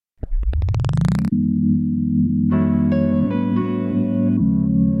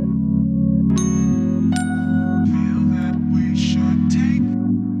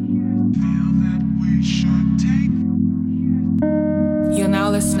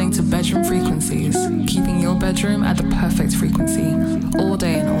listening to Bedroom Frequencies, keeping your bedroom at the perfect frequency, all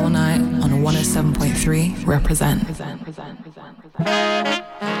day and all night on 107.3 Reprezent.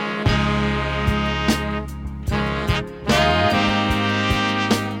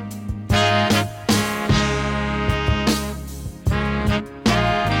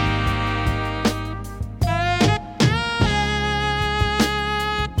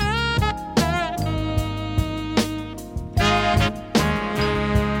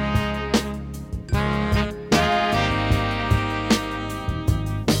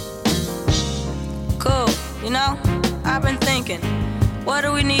 What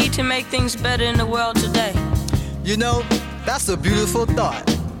do we need to make things better in the world today? You know, that's a beautiful thought.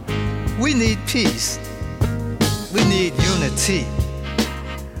 We need peace. We need unity.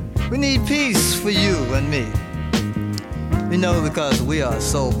 We need peace for you and me. You know, because we are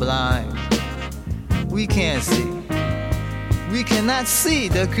so blind. We can't see. We cannot see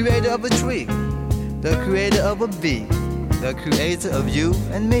the creator of a tree, the creator of a bee, the creator of you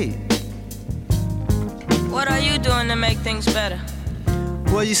and me. What are you doing to make things better?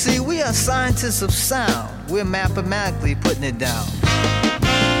 Well, you see, we are scientists of sound. We're mathematically putting it down.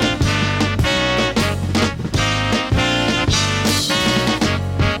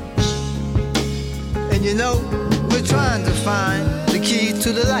 And you know, we're trying to find the key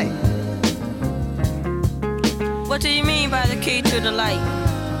to the light. What do you mean by the key to the light?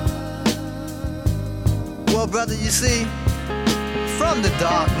 Well, brother, you see, from the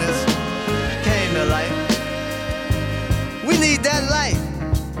darkness came the light. We need that light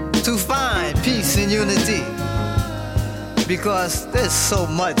to find peace and unity, because there's so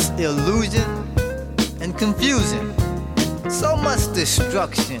much illusion and confusion, so much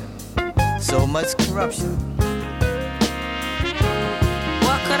destruction, so much corruption.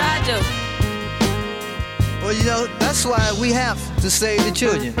 What could I do? Well, you know, that's why we have to save the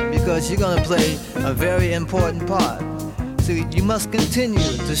children, because you're gonna play a very important part. So you must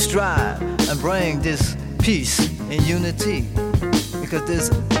continue to strive and bring this peace and unity, because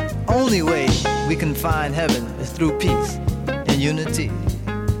there's only way we can find heaven is through peace and unity.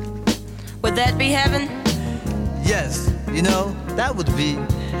 Would that be heaven? Yes, you know, that would be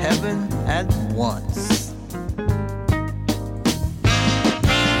heaven at once.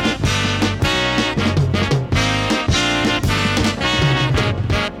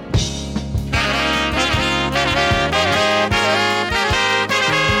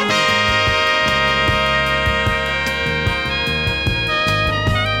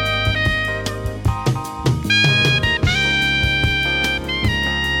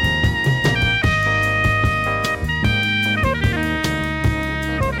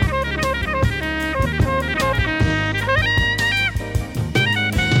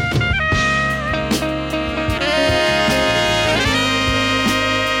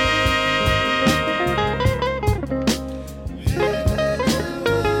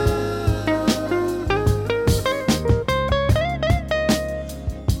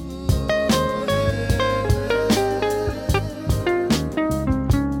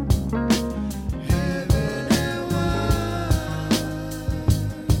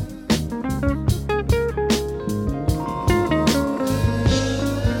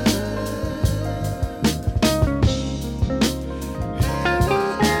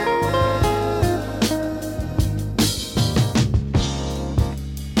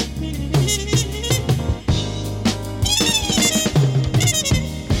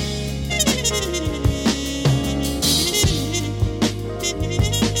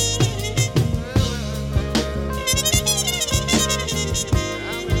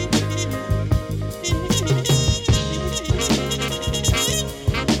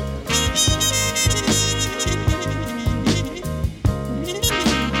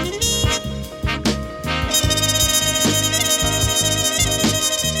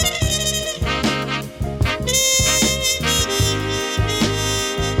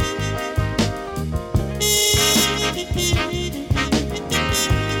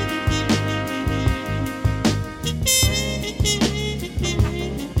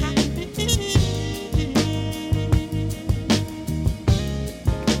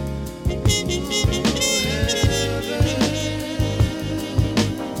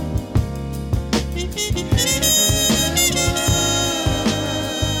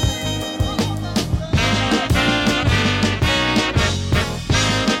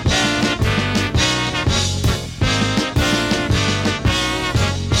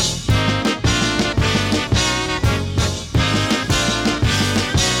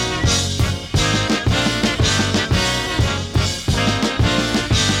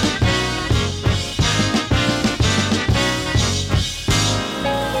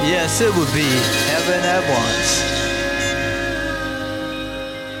 Yes, it would be heaven at once.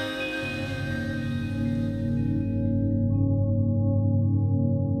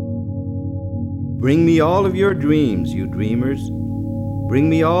 Bring me all of your dreams, you dreamers. Bring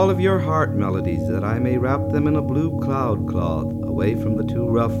me all of your heart melodies, that I may wrap them in a blue cloud cloth, away from the too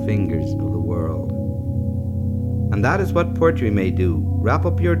rough fingers of the world. And that is what poetry may do. Wrap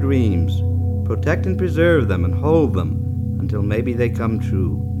up your dreams, protect and preserve them, and hold them until maybe they come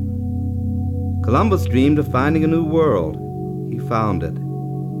true. Columbus dreamed of finding a new world. He found it.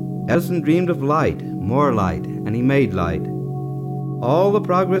 Edison dreamed of light, more light, and he made light. All the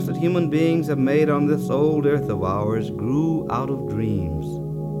progress that human beings have made on this old earth of ours grew out of dreams.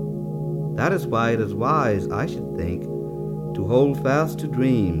 That is why it is wise, I should think, to hold fast to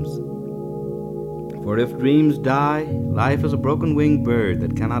dreams. For if dreams die, life is a broken-winged bird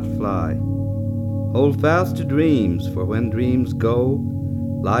that cannot fly. Hold fast to dreams, for when dreams go,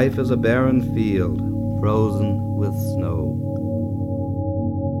 life is a barren field, frozen with snow.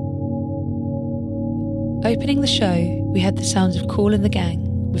 Opening the show, we had the sounds of Kool and the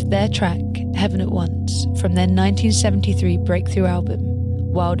Gang with their track Heaven at Once from their 1973 breakthrough album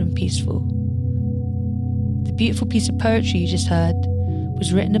Wild and Peaceful. The beautiful piece of poetry you just heard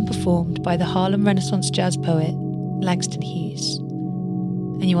was written and performed by the Harlem Renaissance jazz poet Langston Hughes.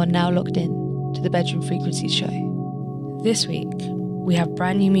 And you are now locked in to the Bedroom Frequencies show. This week, we have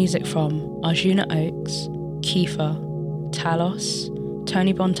brand new music from Arjuna Oaks, Kiefer, Talos,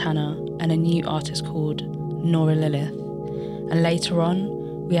 Tony Montana, and a new artist called Nora Lilith. And later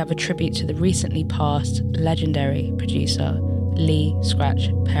on, we have a tribute to the recently passed legendary producer Lee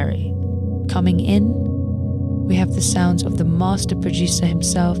Scratch Perry. Coming in, we have the sounds of the master producer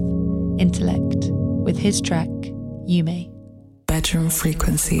himself, Intellect, with his track, Yume. Bedroom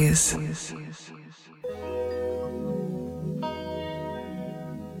Frequencies.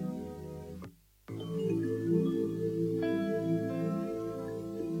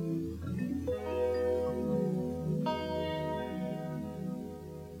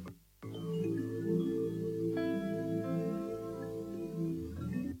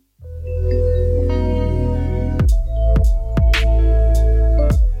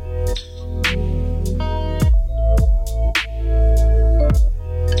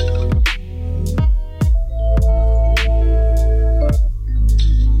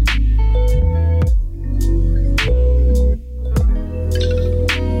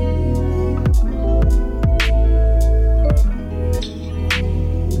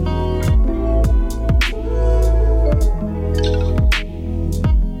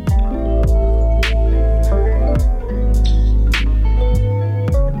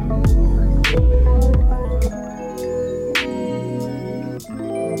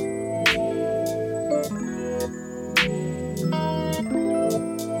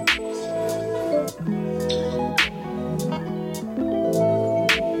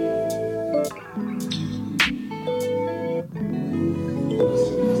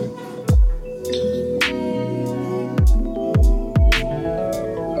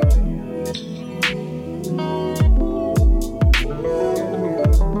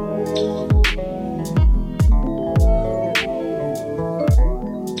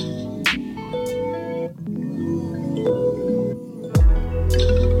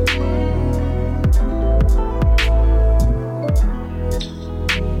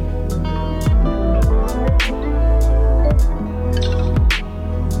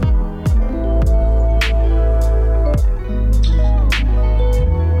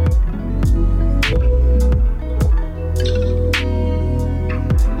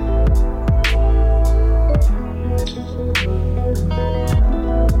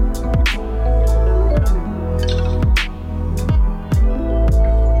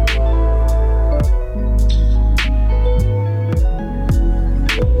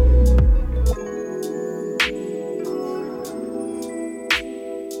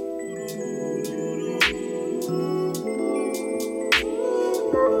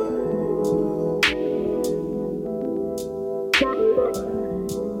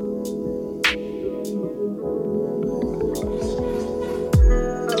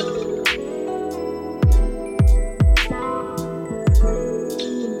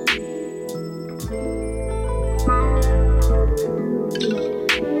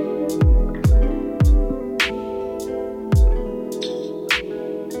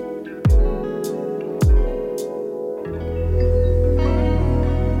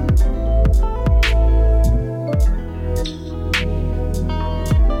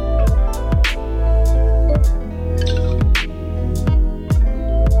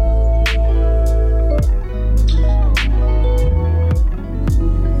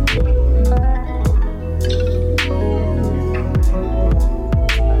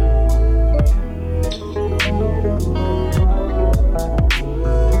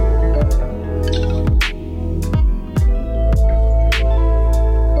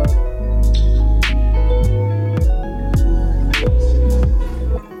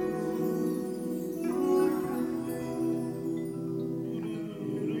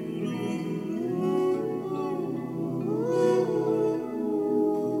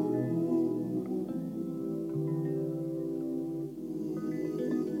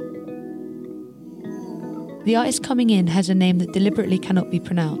 The artist coming in has a name that deliberately cannot be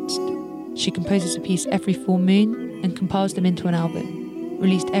pronounced. She composes a piece every full moon and compiles them into an album,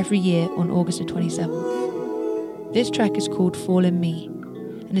 released every year on August the 27th. This track is called Fall in Me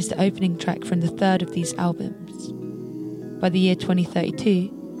and is the opening track from the third of these albums. By the year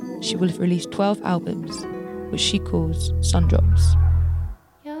 2032, she will have released 12 albums, which she calls Sundrops.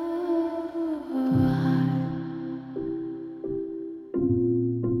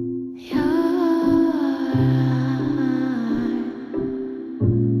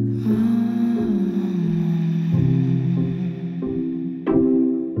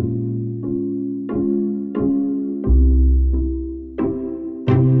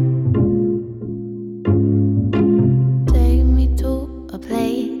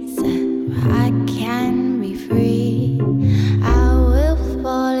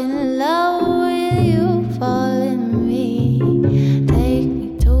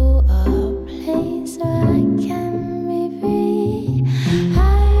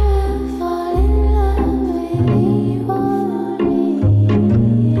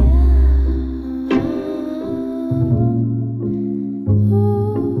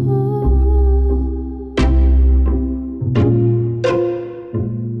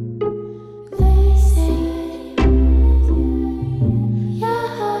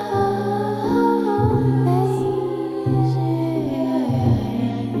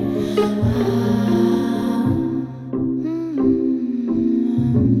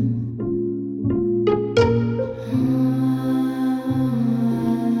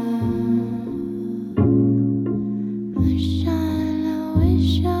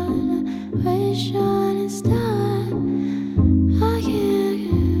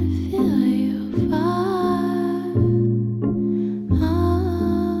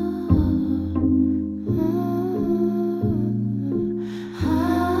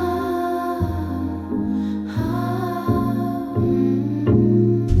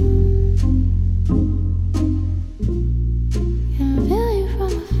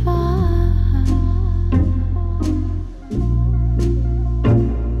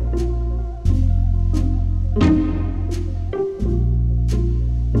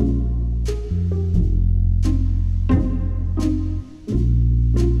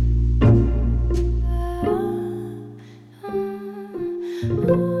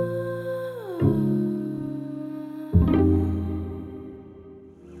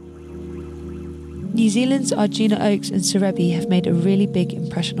 New Zealand's Arjuna Oaks and Serebi have made a really big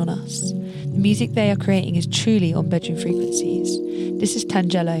impression on us. The music they are creating is truly on bedroom frequencies. This is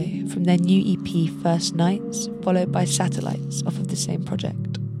Tangelo from their new EP First Nights, followed by Satellites off of the same project.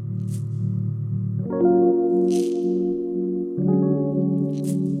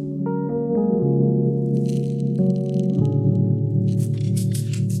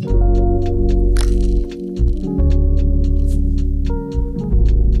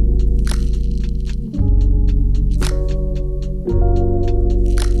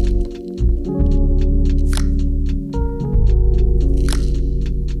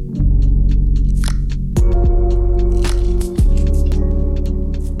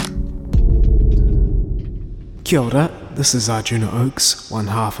 Kia ora, this is Arjuna Oaks, one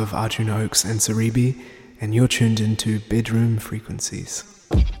half of Arjuna Oaks and Serebi, and you're tuned into Bedroom Frequencies.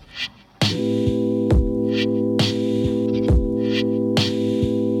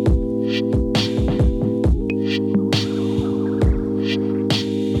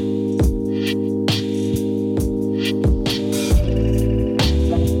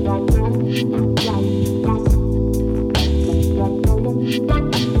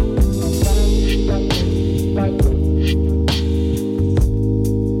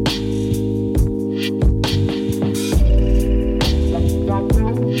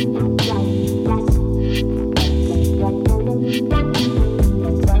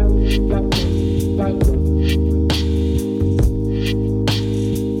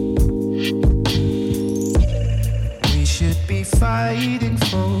 Fighting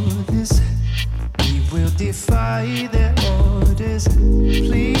for this, we will defy their orders.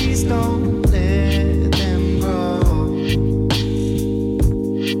 Please don't let them go.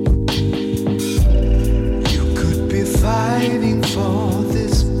 You could be fighting for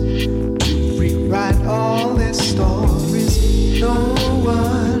this, to rewrite all their stories. No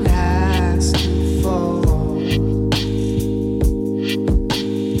one has to fall.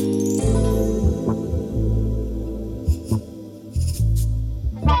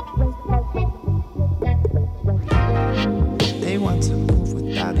 They want to move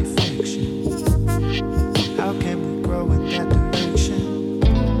without affection.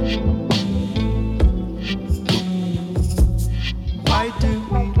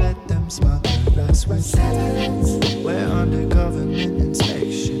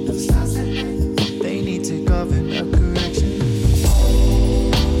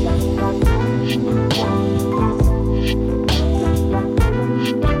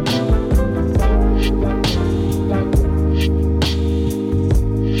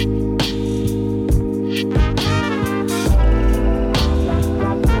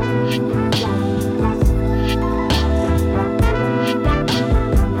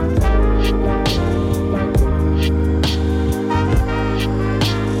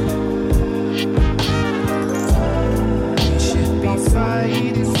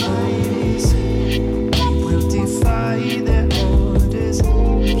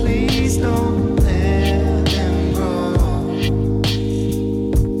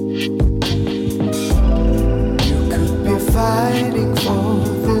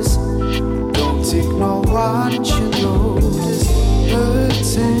 Don't you notice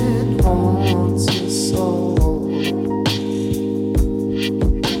hurting haunts your soul?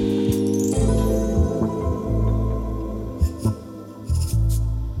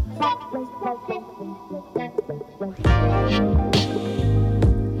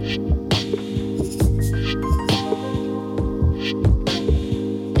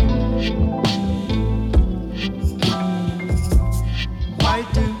 Why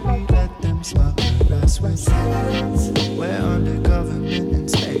do we let them smother us with silence? We're under government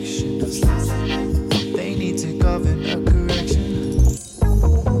inspection. They need to govern a correction.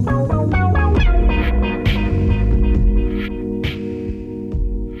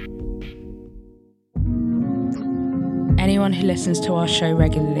 Anyone who listens to our show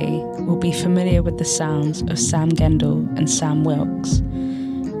regularly will be familiar with the sounds of Sam Gendel and Sam Wilkes.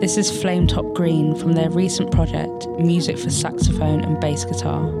 This is Flametop Green from their recent project, Music for Saxophone and Bass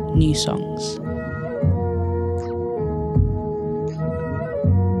Guitar, New Songs.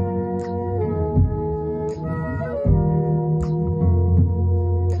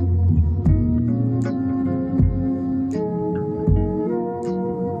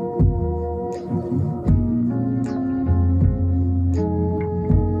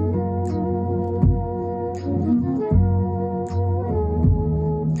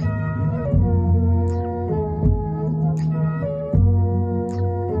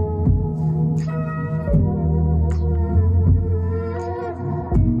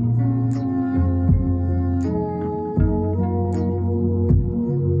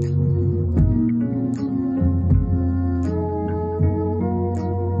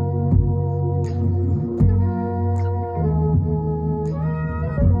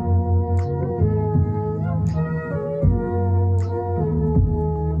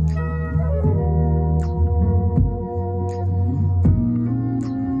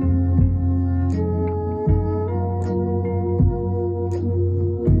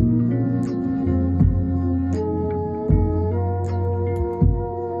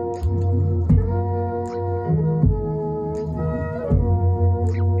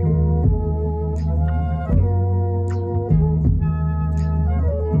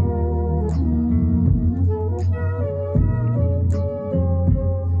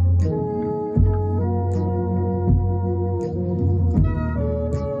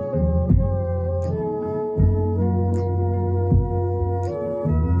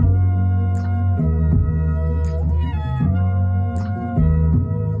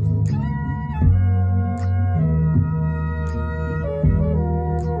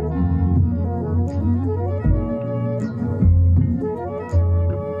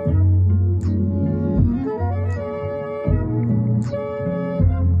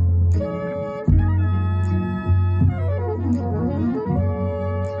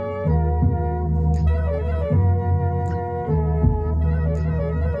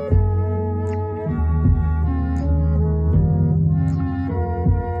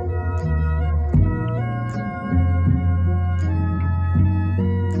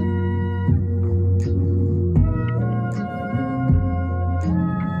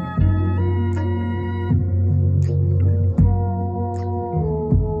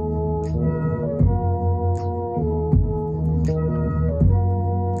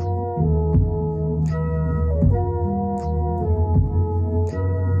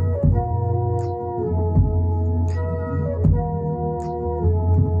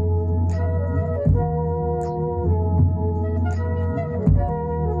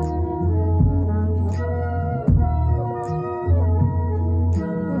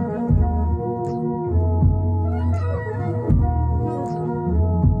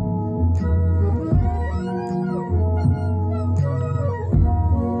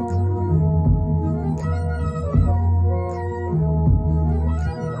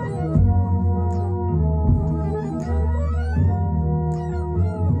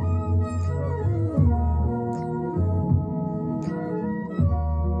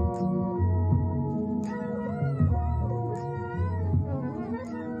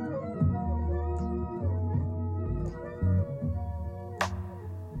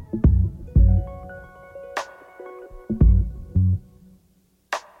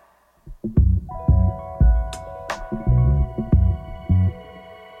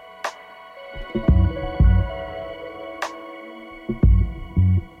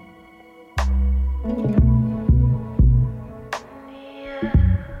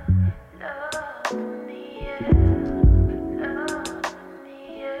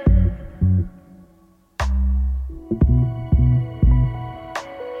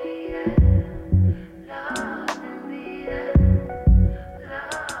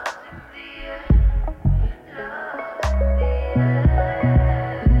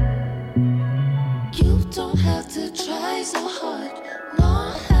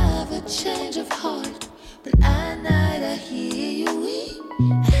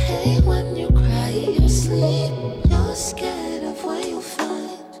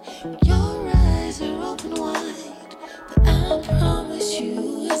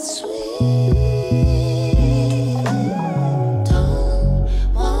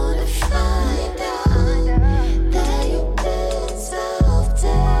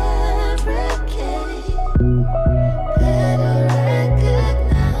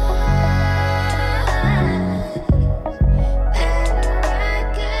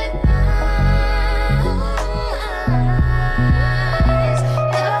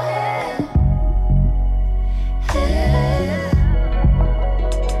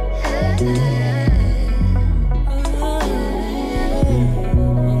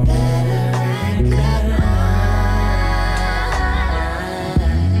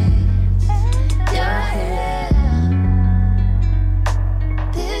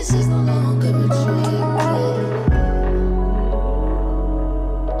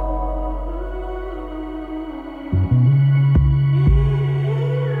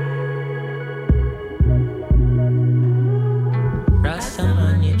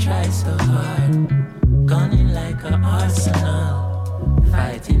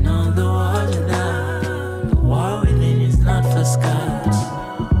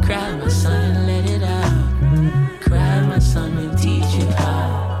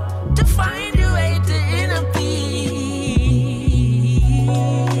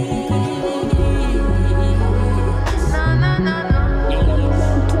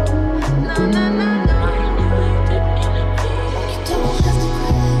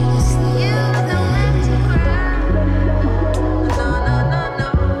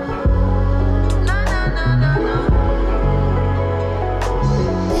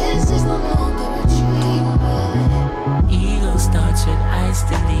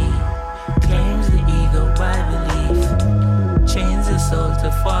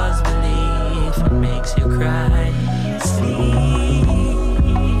 false belief, it makes you cry. Sleep.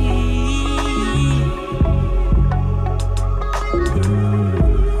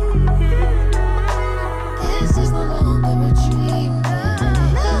 This is no longer a dream.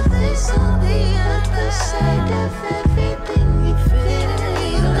 Love is on the other side of everything you feel.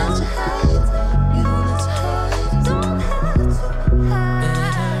 You don't have to hide. You don't have to hide. Don't have to hide.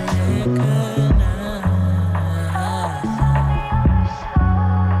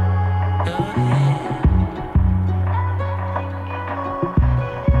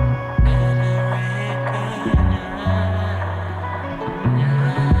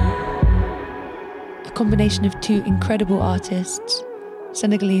 Combination of two incredible artists,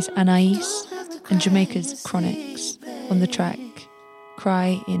 Senegalese Anaïs and Jamaica's Chronix, on the track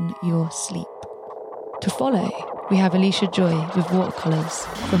Cry in Your Sleep. To follow, we have Alicia Joy with Watercolours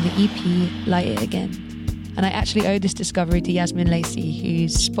from the EP Light It Again. And I actually owe this discovery to Yasmin Lacey,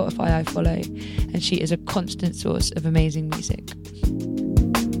 whose Spotify I follow, and she is a constant source of amazing music.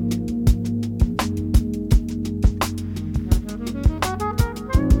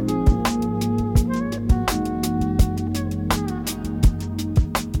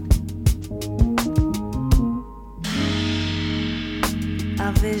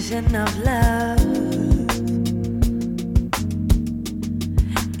 Vision of love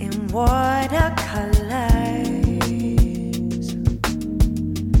in watercolors,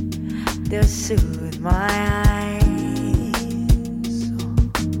 they'll soothe my eyes,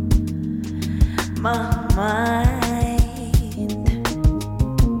 my mind,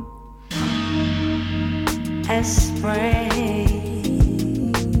 as spring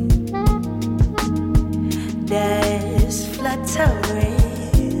that's fluttering.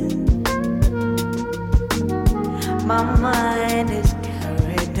 My mind is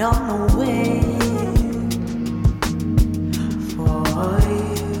carried on the wind for you,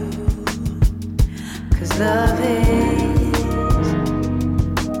 'cause love is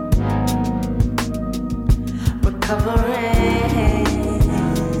recovering.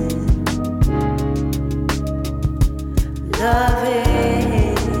 Love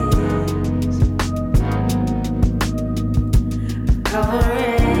is recovering.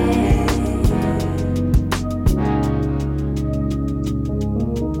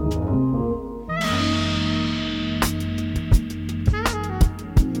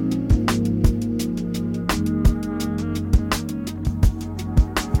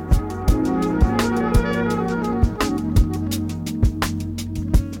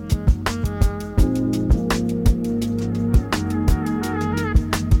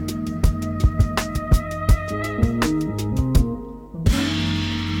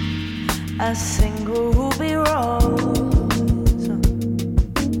 A single ruby rose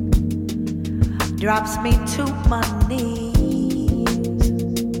drops me to my knees,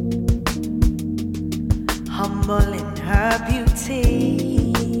 humble in her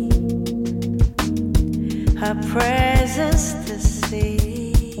beauty, her presence to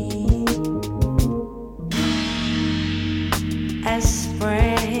see, as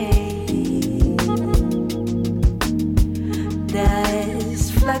spring that's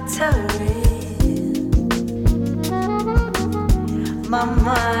fluttering. My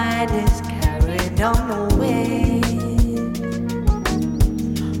mind is carried on the wind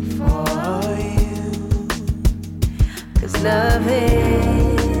for you, 'cause love is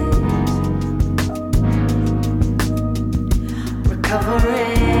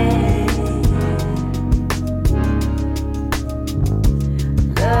recovering.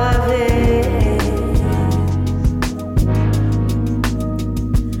 Love is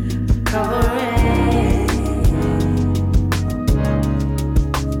recovering.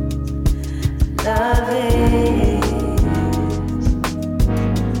 Love is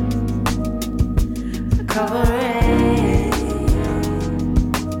recovering.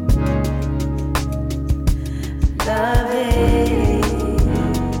 Love is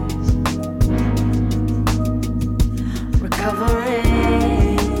recovering.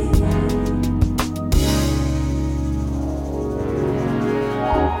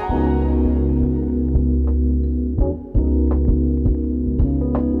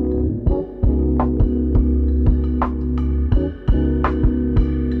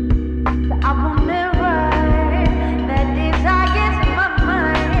 I will mirror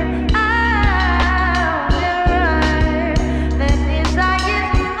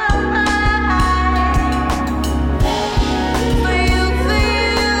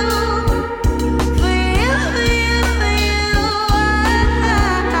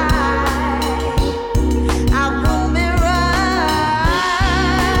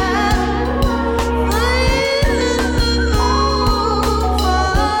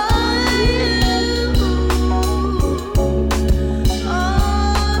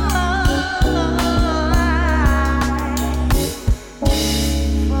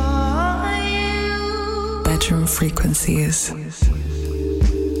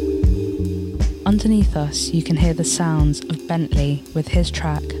Underneath us, you can hear the sounds of Bentley with his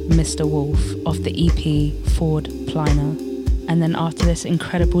track Mr. Wolf off the EP Ford Pliner. And then after this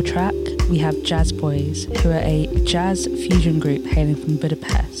incredible track, we have Jazz Boys, who are a jazz fusion group hailing from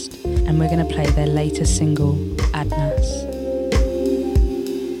Budapest. And we're going to play their latest single, Adnas.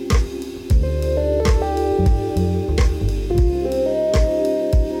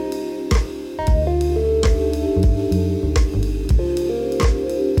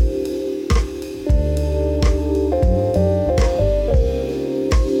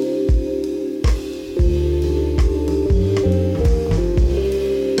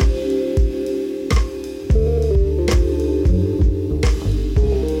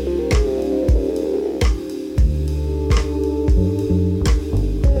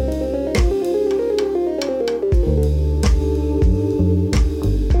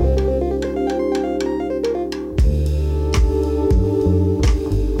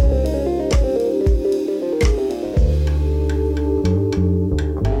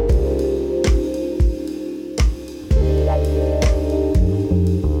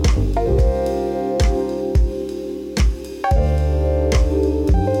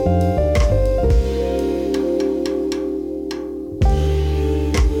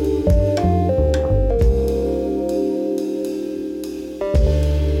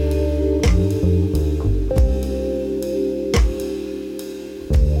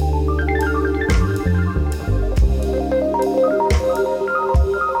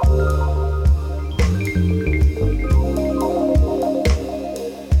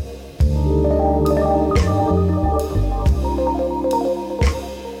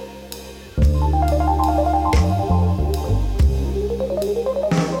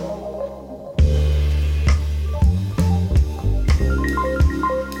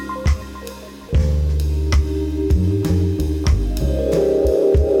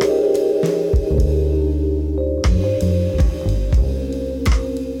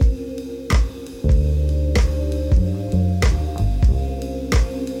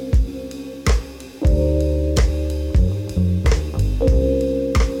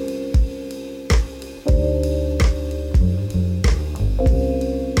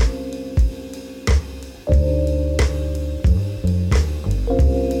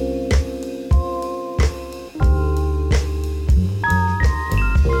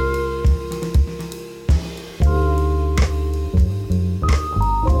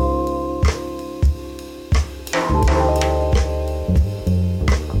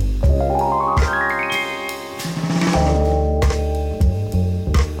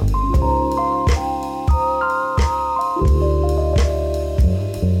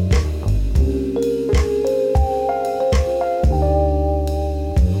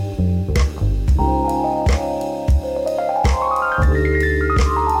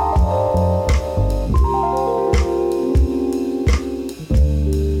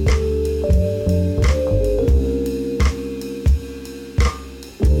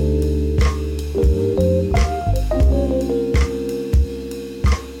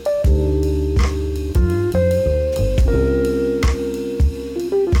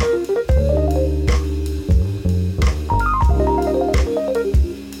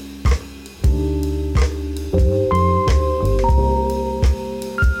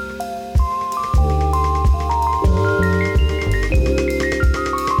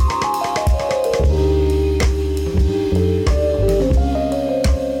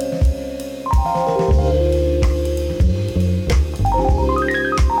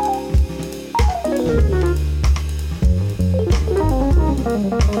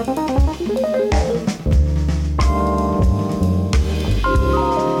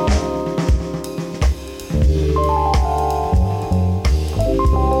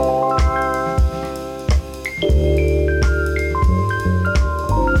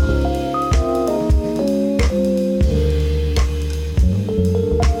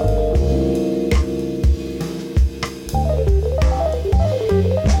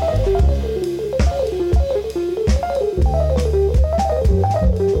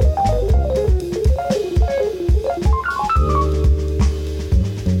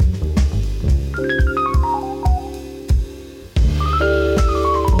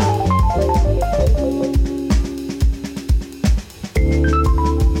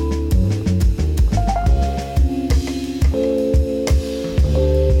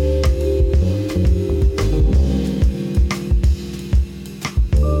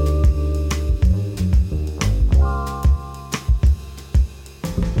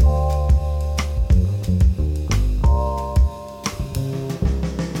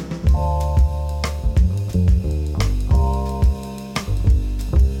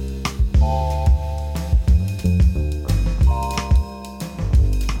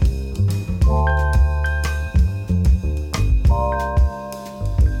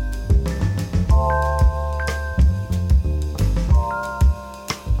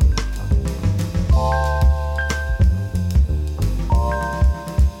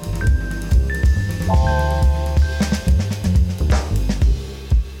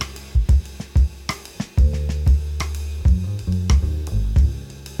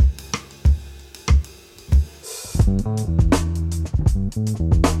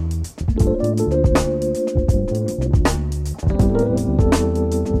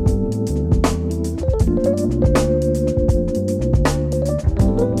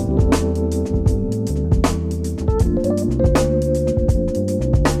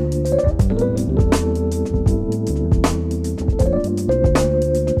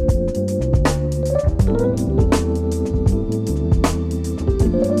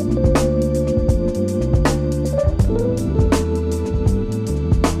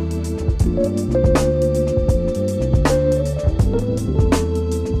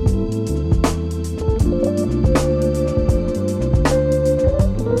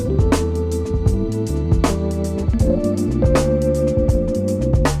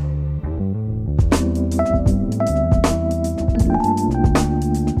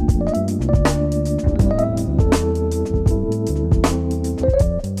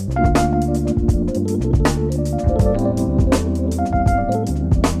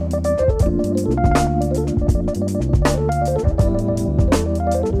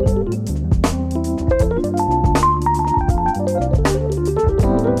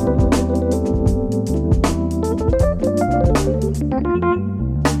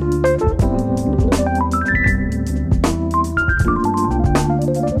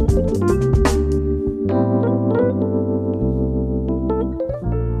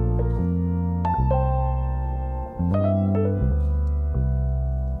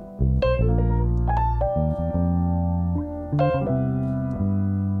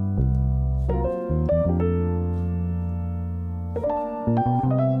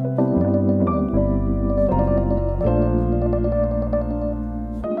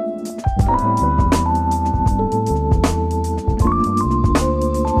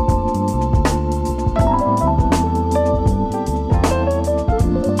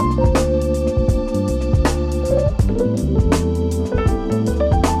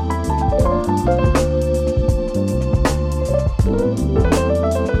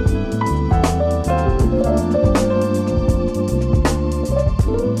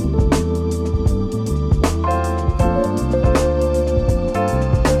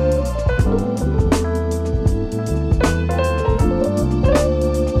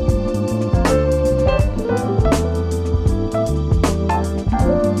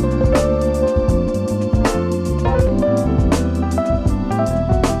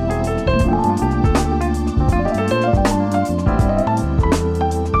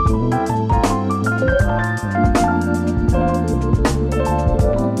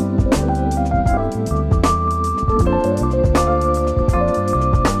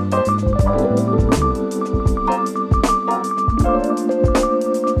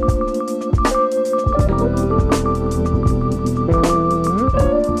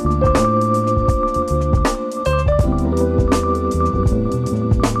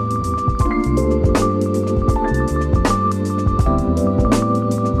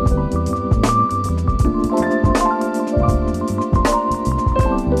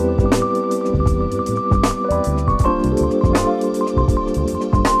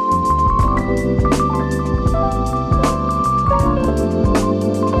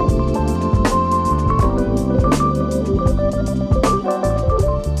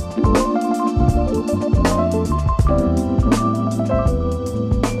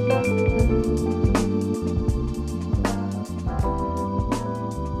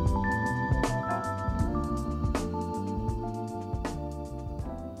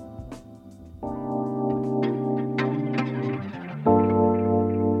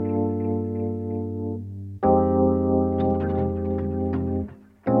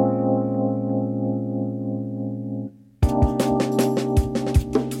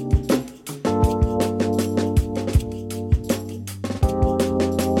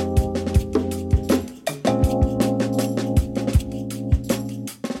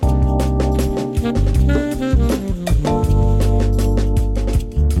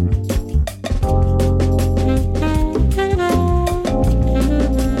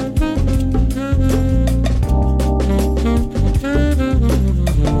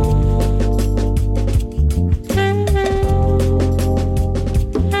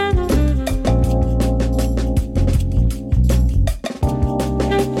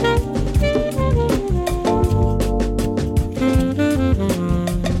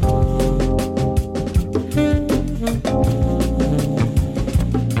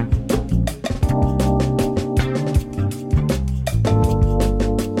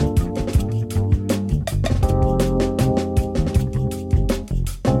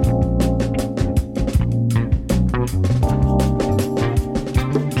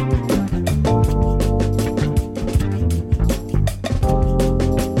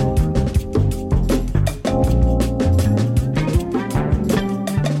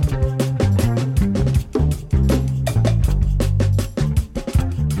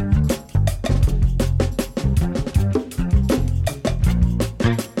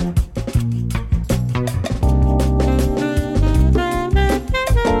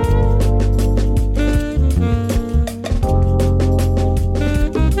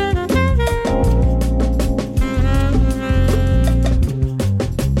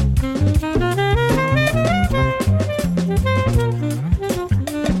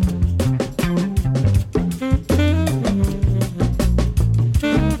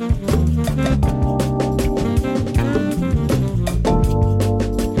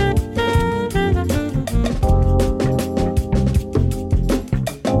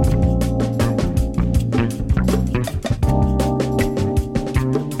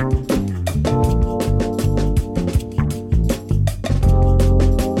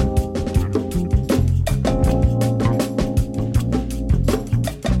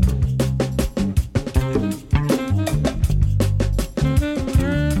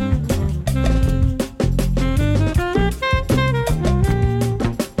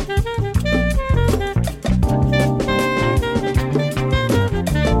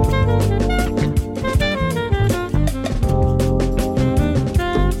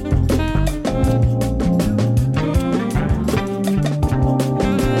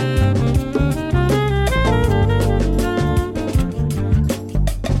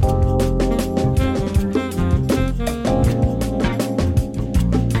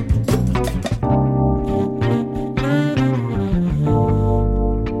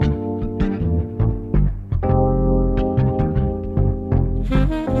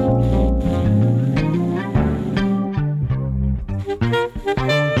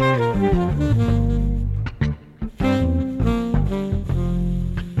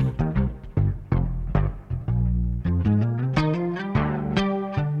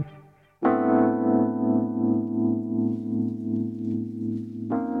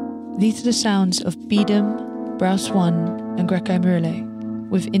 These are the sounds of Beedum, Browse One, and Greco Murillo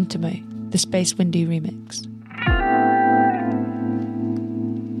with Intimo, the Space Windy remix.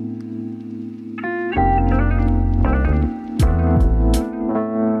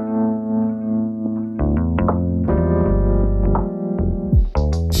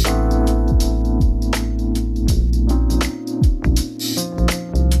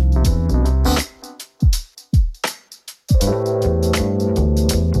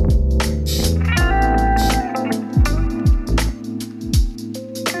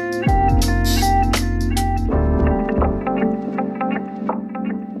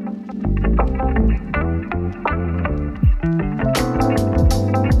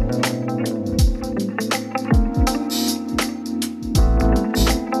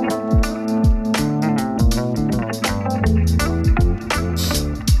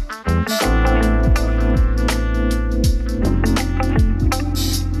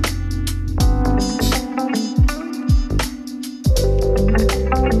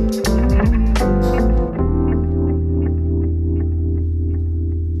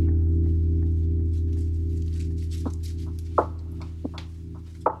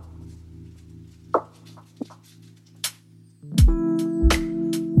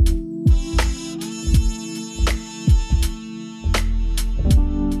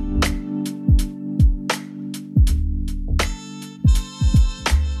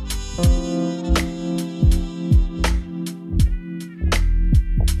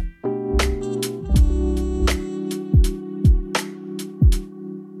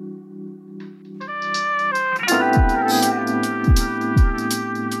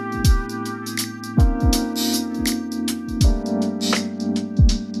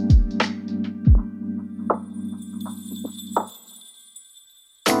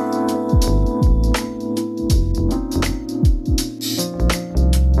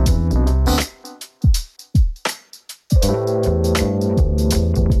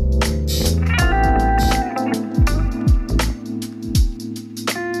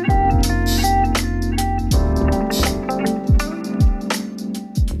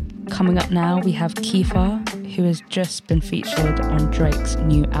 Coming up now, we have Kiefer, who has just been featured on Drake's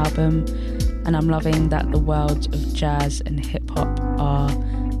new album, and I'm loving that the worlds of jazz and hip-hop are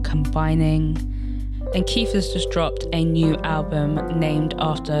combining. And Kiefer's just dropped a new album named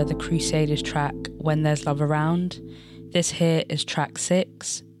after the Crusaders track, When There's Love Around. This here is track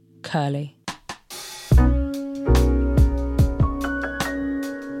 6, Curly.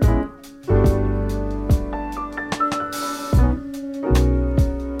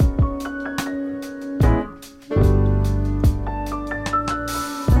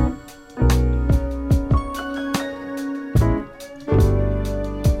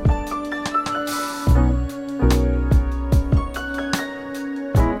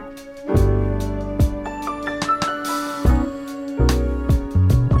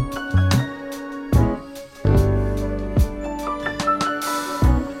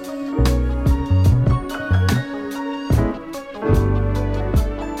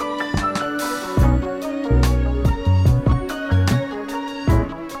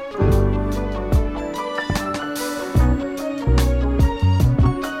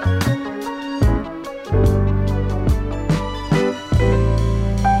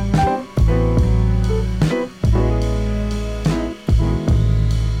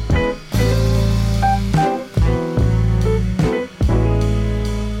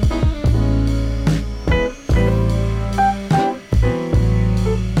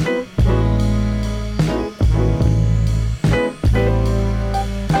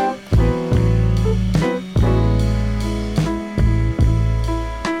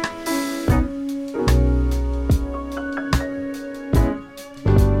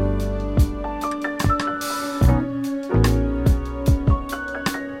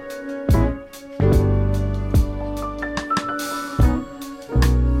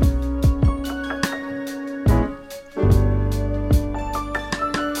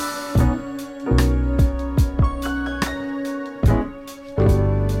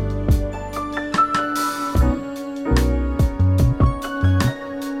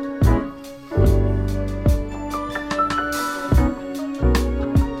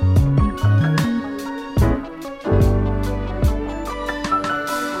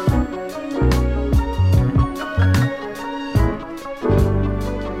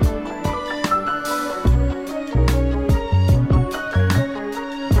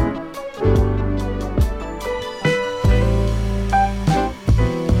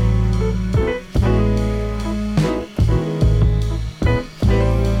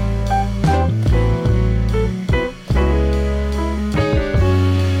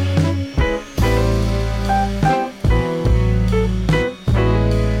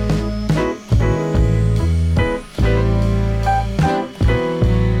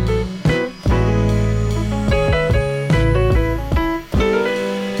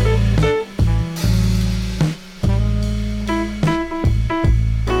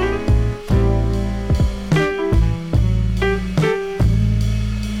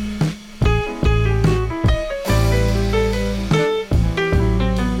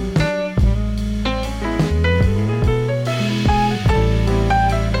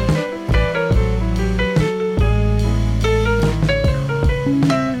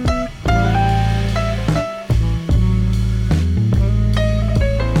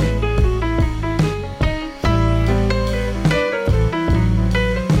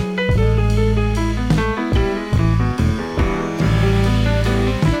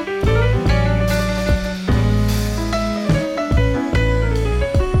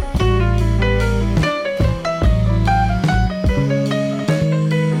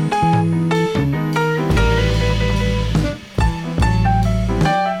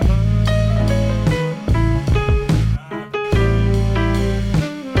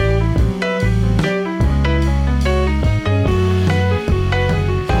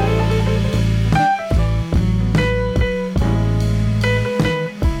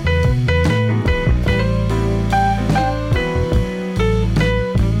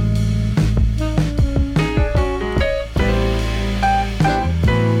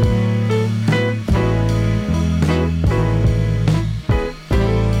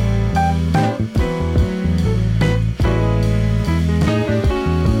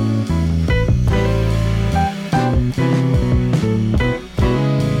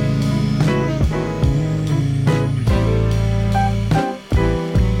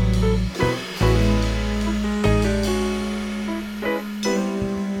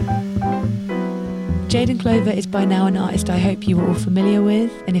 Jaden Clover is by now an artist I hope you are all familiar with,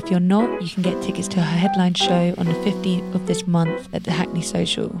 and if you're not, you can get tickets to her headline show on the 15th of this month at the Hackney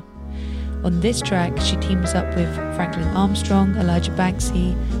Social. On this track, she teams up with Franklin Armstrong, Elijah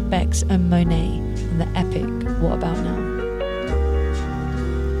Banksy, Bex and Monet on the epic What About Now?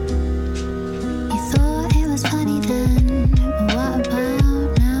 You thought it was funny then, but what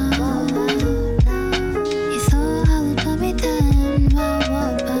about now? You thought I would love it then, but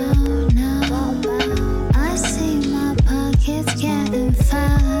what about now? I see my pockets getting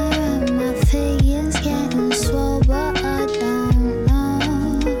fatter and my figure's getting swole, but I don't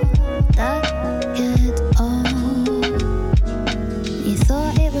know that get old. You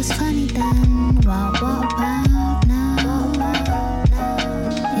thought it was funny then, but what about now?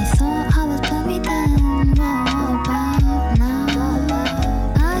 You thought I was bummy then, but what about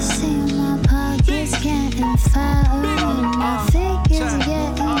now? I see my pockets getting fatter and my figure's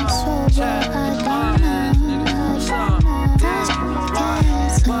getting swole, but I don't know.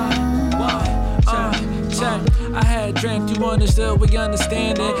 I had dreamt you understood, we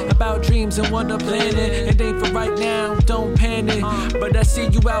understand it. About dreams and wonder planning. It ain't for right now, don't panic. But I see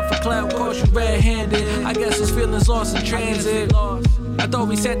you out for clout, caught you red-handed. I guess those feelings lost in transit. I thought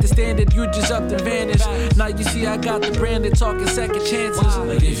we set the standard, you just up and vanished. Now you see I got the branded, talking second chances.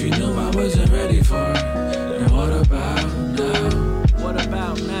 Like if you knew I wasn't ready for it, then what about now? What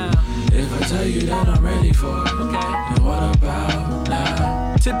about now? If I tell you that I'm ready for it, okay, then what about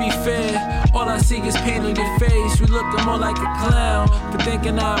now? To be fair, all I see is pain on your face. You looking more like a clown for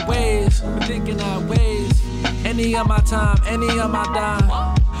thinking our ways, Any of my time, any of my dime.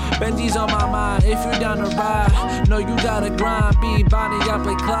 Benji's on my mind, if you down to ride. No, you gotta grind, be Bonnie, I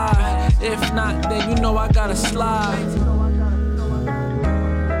play Clyde. If not, then you know I gotta slide.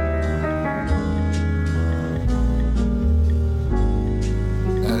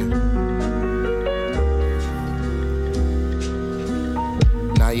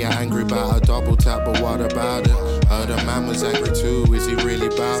 You're angry about a double tap, but what about it? Heard a man was angry too, is he really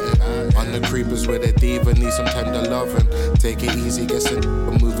about it? On the creepers with a diva, need some tender loving. Take it easy, get some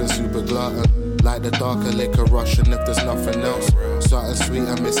moving super glutton. Like the darker liquor Russian if there's nothing else. Something sweet,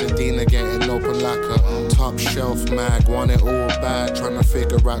 I'm missing Dina getting open like a top shelf mag. Want it all bad, trying to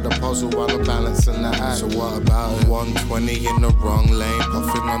figure out the puzzle while I'm balancing the act. So what about it? 120 in the wrong lane,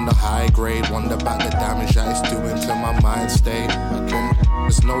 puffing on the high grade. Wonder about the damage that it's doing to my mind state.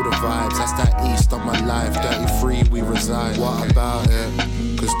 There's no the vibes, that's that east of my life. 33 we reside, what about it?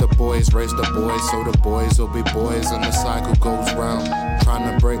 Cause the boys raise the boys, so the boys will be boys. And the cycle goes round,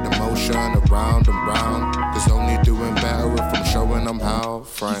 trying to break the motion around and round. Cause only doing better if I'm showing them how,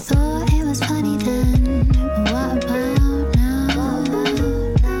 Frank. You thought it was funny then, but what about now?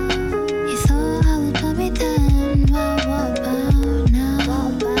 You thought I would love it then, but what about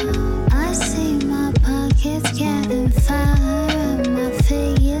now? I see my pockets getting fatter.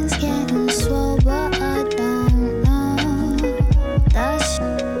 Figure's getting swole, but I don't know. That's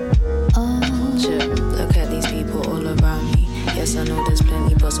Look at these people all around me. Yes, I know there's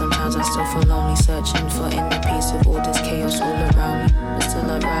plenty, but sometimes I still feel lonely, searching for inner peace with all this chaos all around me. But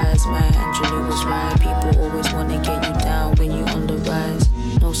still I rise, my Andrew was right. People always wanna get you down when you on the rise.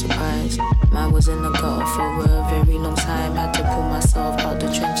 No surprise, mine was in the gutter for a very long time. Had to pull myself out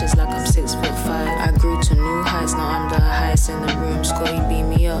the trenches like I'm 6'5". I grew to new heights, now I'm the highest in the room. Scotty beat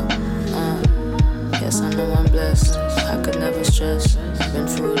me up. Yes, I know I'm blessed. I could never stress. Been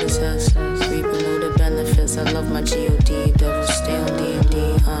through the test, reaping all the benefits. I love my G.O.D. Devils stay on D&D.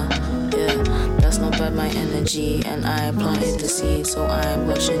 Yeah, that's not bad, my energy. And I planted the seed, so I'm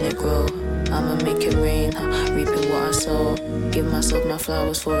watching it grow. I'ma make it rain, reaping what I sow. Give myself my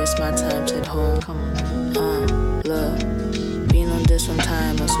flowers for it's my time to head home. Look, been on this one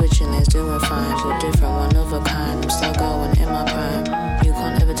time, I'm switching lanes, doing fine. So different, one of a kind, I'm still going in my prime. You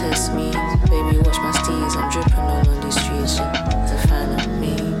can't ever test me, baby, watch my steeds. I'm dripping all on these streets, it's a fan of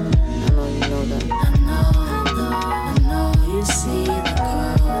me. I know you know that. I know you see the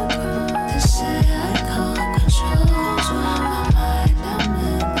crowd. They say I can't control my mind, I'm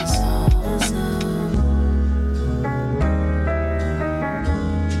in the zone.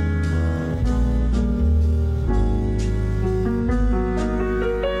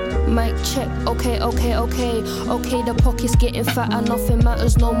 Mic check, okay, the pocket's getting fatter, nothing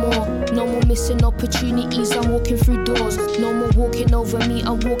matters no more. No more missing opportunities, I'm walking through doors. No more walking over me,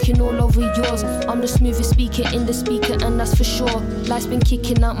 I'm walking all over yours. I'm the smoothest speaker in the speaker, and that's for sure. Life's been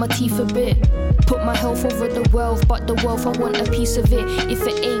kicking out my teeth a bit. Put my health over the wealth, but the wealth, I want a piece of it. If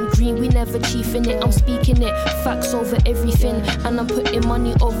it ain't green, we never chiefing it. I'm speaking it, facts over everything. And I'm putting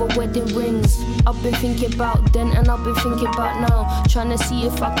money over wedding rings. I've been thinking about then and I've been thinking about now. Trying to see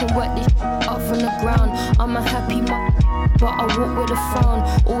if I can work this up from the ground. I'm a happy man, but I walk with a frown.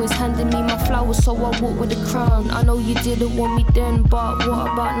 Always handing me my flowers, so I walk with a crown. I know you didn't want me then, but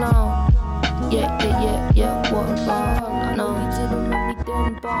what about now? Yeah, what about now? You didn't want me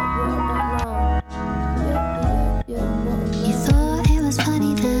then, but what about now? You thought it was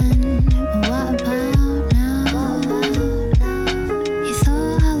funny then, but what about now? You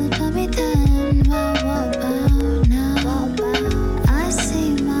thought I would love it then, but what about now? I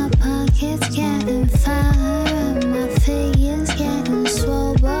see my pockets getting fatter and my figure's getting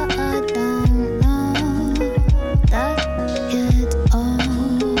swole, but I don't know that get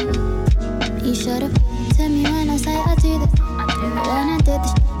old. You should've to me when I say I do this, when I did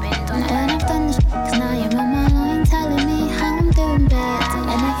this, when I've done this, 'cause now you're on my line telling me how I'm doing bad.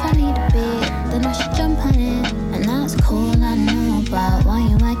 And if I need a beat, then I should jump on it. And that's cool, I know, but why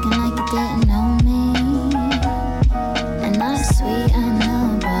you acting like you didn't know me? And that's sweet, I know,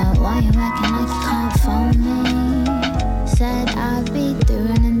 but why you acting like you can't phone me? Said I'd be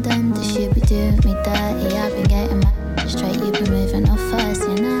doing and done this, you be doing me dirty. I've been getting my straight, you've been moving off first,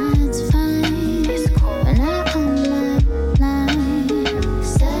 and that's fine. But now I'm not lying.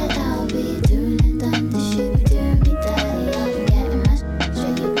 Said I'll be doing and done this, you be doing me dirty. I've been getting my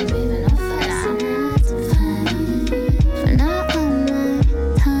straight, you've been moving off first, and that's fine. But now I'm not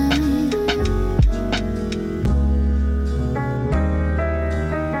time.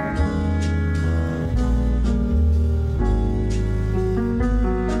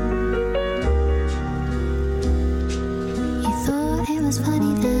 You thought it was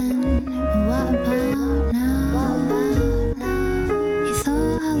funny then, but what about now? You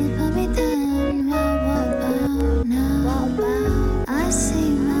thought I would love it then, but what about now? I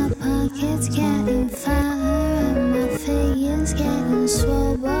see my pockets getting fatter and my figure's getting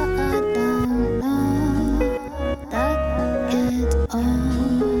swole, but I don't know that get old.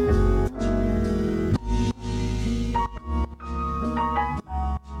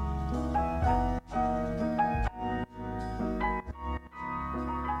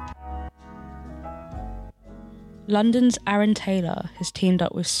 London's Aaron Taylor has teamed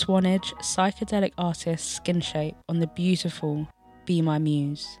up with Swanage psychedelic artist Skin Shape on the beautiful Be My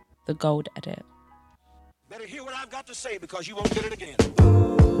Muse, the gold edit. Better hear what I've got to say because you won't get it again.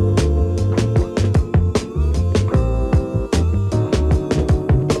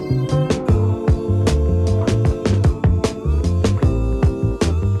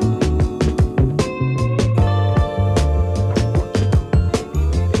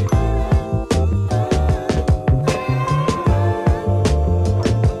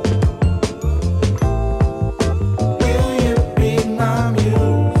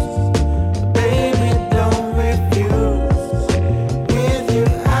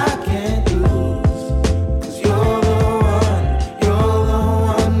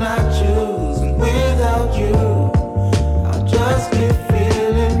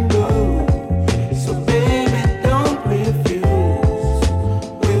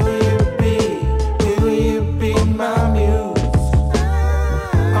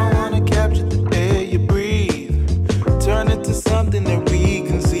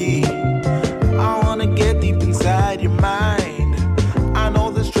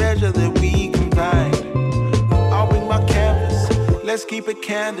 Let's keep it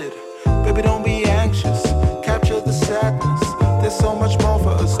candid. Baby, don't be anxious. Capture the sadness. There's so much more for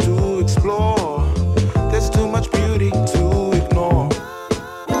us to explore. There's too much beauty to ignore.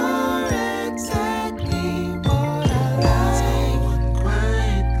 You're exactly what I like. Someone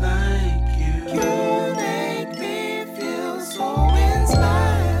quite like you. You make me feel so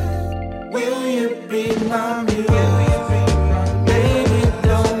inspired. Will you be my muse?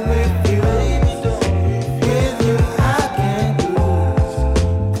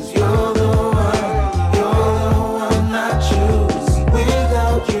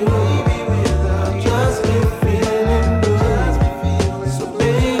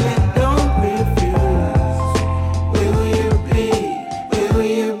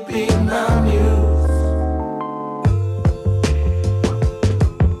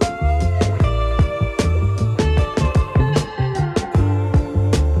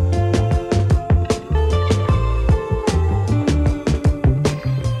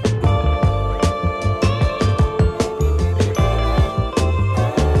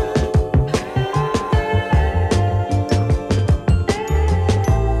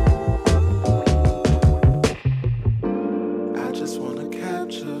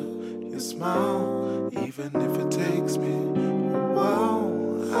 Smile. even if it takes me a while.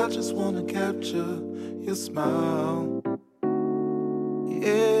 I just wanna capture your smile.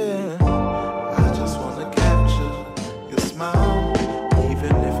 Yeah, I just wanna capture your smile,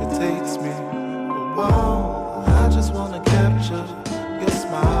 even if it takes me a while. I just wanna capture your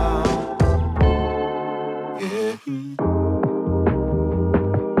smile. Yeah.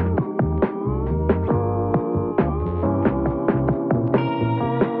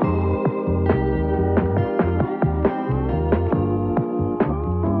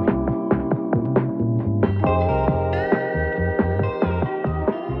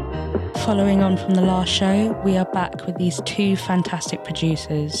 Following on from the last show, we are back with these two fantastic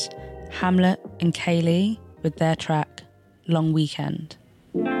producers, Hamlet and Kaylee, with their track, Long Weekend.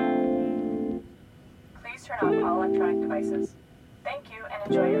 Please turn off all electronic devices. Thank you and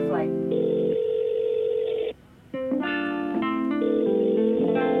enjoy your flight.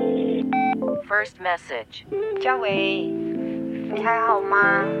 First message. 嘉伟，你还好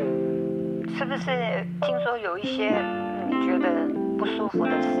吗？是不是听说有一些你觉得不舒服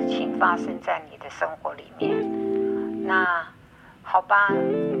的事情发生在你的生活里面？那好吧，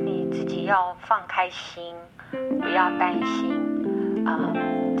你自己要放开心，不要担心。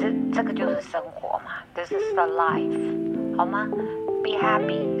这个就是生活嘛 ，This is the life， 好吗 ？Be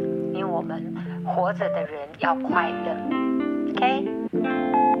happy， 因为我们活着的人要快乐 ，OK？Next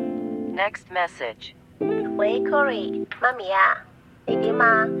message。喂 ，Cory， 媽咪啊，你點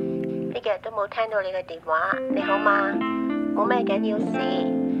啊？呢幾日都冇聽到你嘅電話，你好嗎？冇咩緊要事，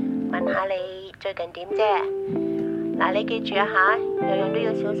問下你最近點啫？嗱，你記住啊嚇，樣樣都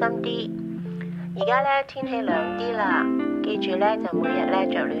要小心啲。而家咧天氣涼啲啦，記住咧就每日咧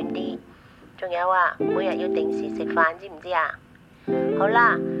着暖啲。仲有啊，每日要定時食飯，知唔知啊？好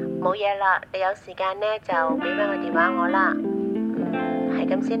啦，冇嘢啦，你有時間咧就俾翻個電話我啦。係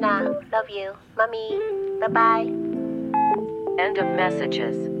咁先啦 ，Love you， 媽咪，拜拜。End of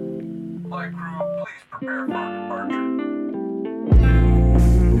messages. Flight crew, please prepare for departure.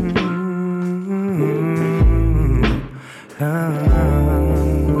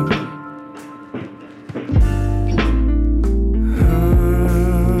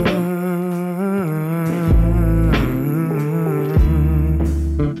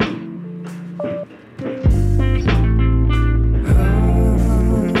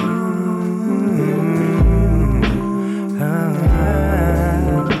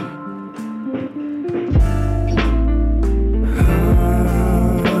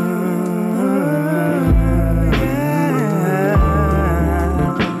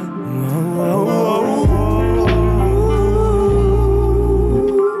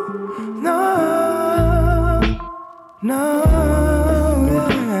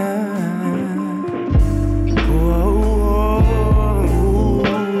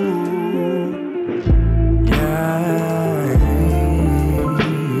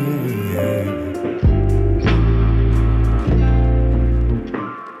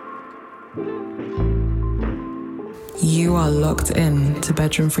 You are locked in to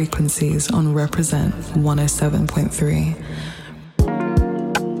Bedroom Frequencies on Reprezent 107.3.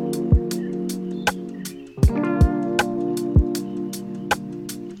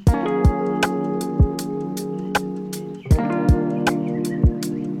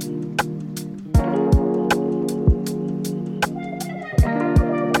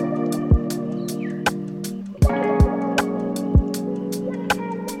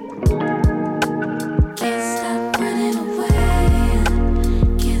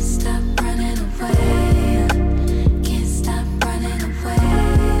 Can't stop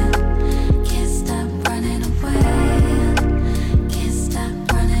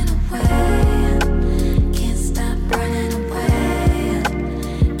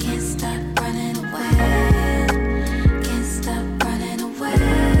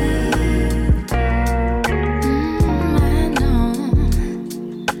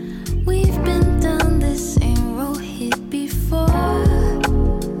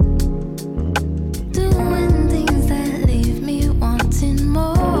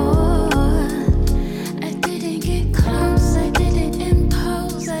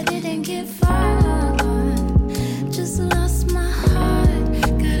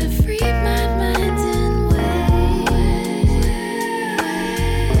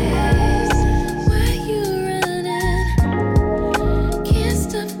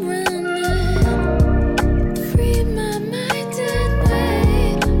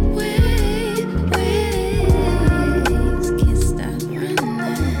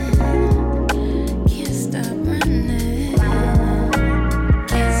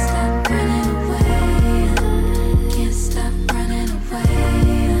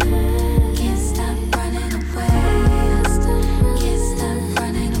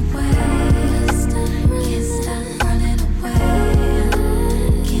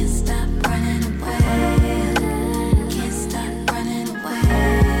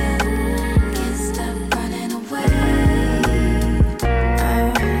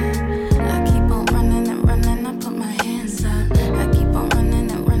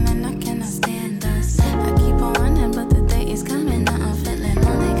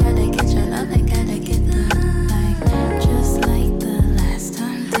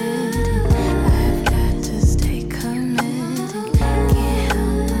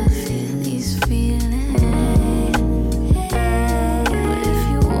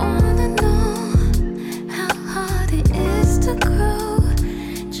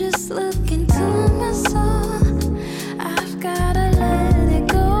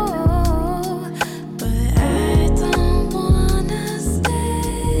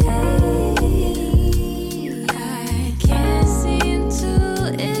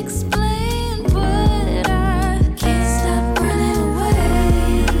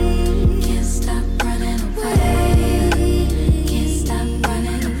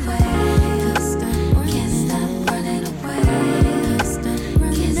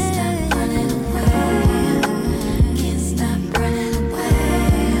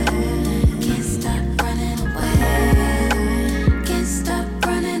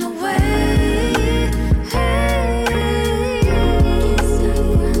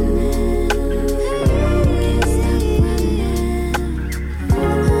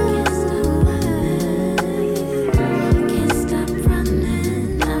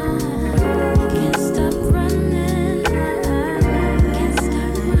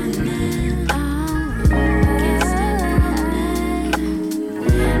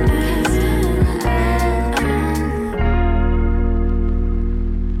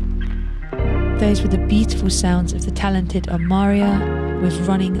Those were the beautiful sounds of the talented Amaria with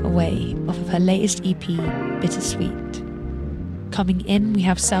Running Away off of her latest EP, Bittersweet. Coming in, we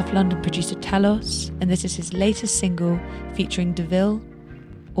have South London producer Talos, and this is his latest single featuring DeVille,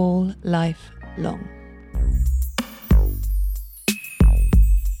 All Life Long.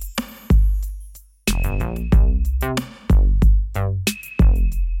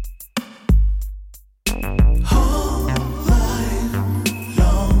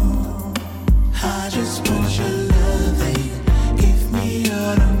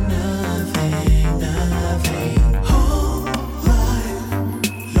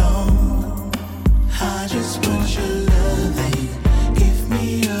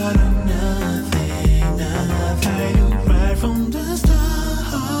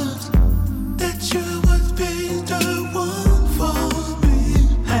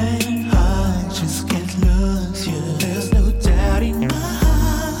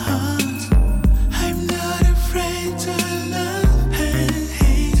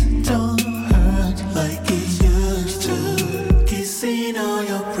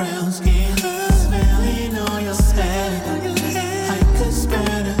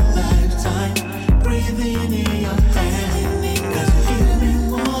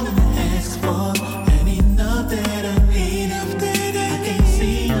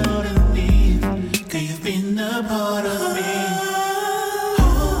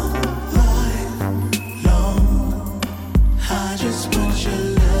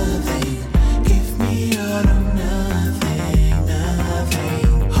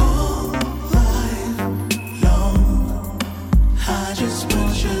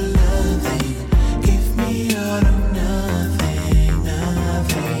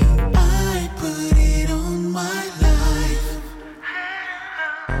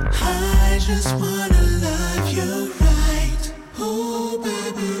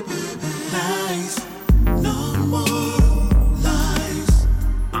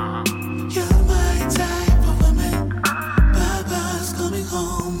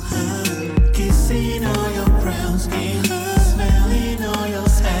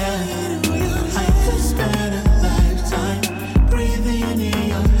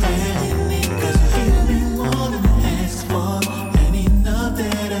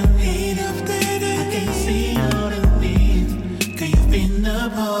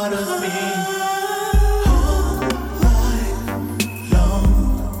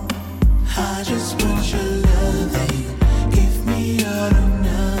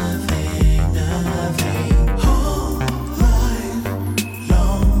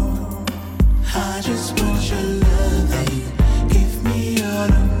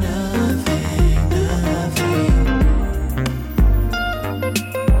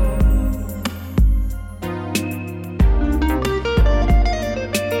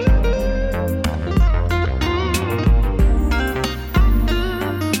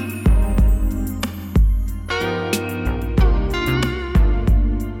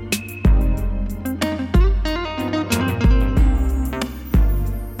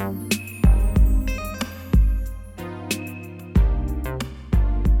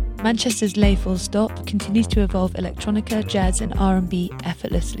 Manchester's Lay Full Stop continues to evolve electronica, jazz and R&B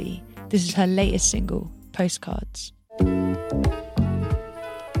effortlessly. This is her latest single, Postcards.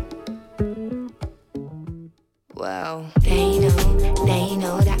 Wow. They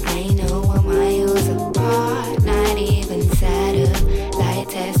know that I know we're miles apart. Not even satellite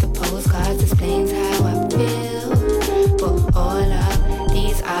test of postcards explains how I feel. But all of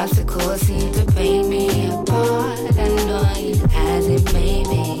these obstacles seem to break me apart. Annoying as it may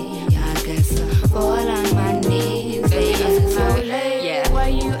be, I guess I fall on my knees. Baby, it's so late. Yeah. Why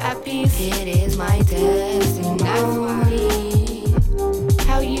you at peace? It is my testimony.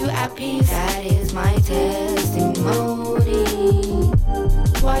 How you at peace? That is my testimony.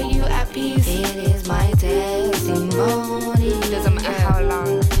 Why you at peace? It is my testimony. Doesn't matter how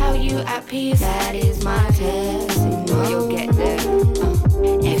long. How you at peace? That is my testimony. You'll get there.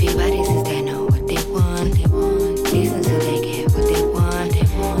 Everybody says they know what they want. Listen till they get what they want.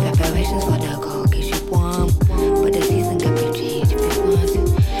 Preparations for the goal keeps you warm. But the season can be changed if you want to.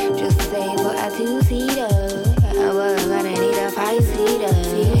 Just say for a two-seater. Well, I'm gonna need a five-seater.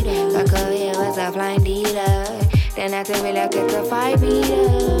 My career was a flying dealer. Then I tell me like it's a 5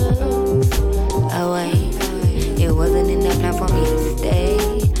 meters away. It wasn't in the plan for me to stay.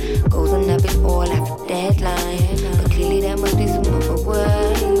 Goals and up is all after deadline. But clearly there must be some other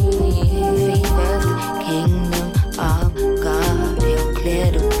way. See first, kingdom of God, he'll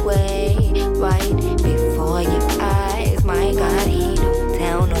clear the way. Right before your eyes, my God, he don't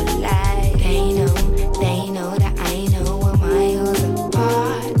tell no lies. They know that I know we're miles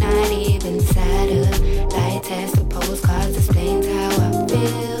apart. Not even sad.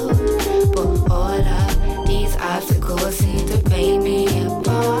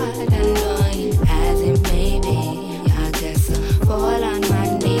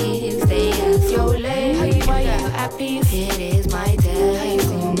 at peace? It is my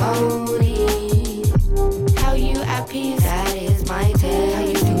testimony. How you at peace? That is my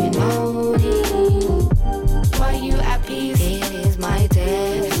testimony. Why you at peace? It is my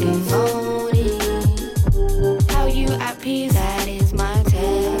testimony. How you at peace? That is my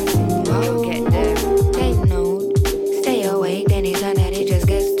testimony. You'll get there. They know. Stay awake anytime that it just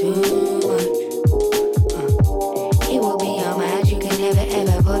gets too much. It will be a match you can never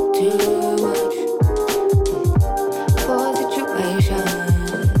ever put too much. For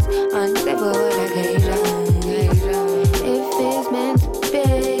situations, unstable occasions. If it's meant to be,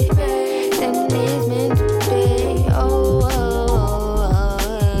 then it's meant to be. Oh,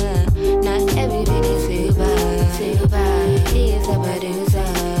 not everything is super. He is the producer,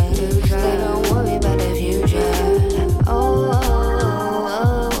 so don't worry about the future.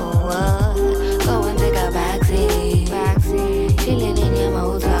 Go and take a backseat, chilling in your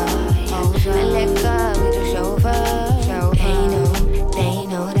motor, and let God be the chauffeur. They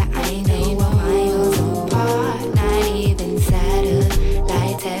know that I know what miles apart. Not even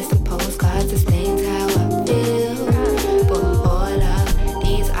satellite tests and postcards explains how I feel. But all of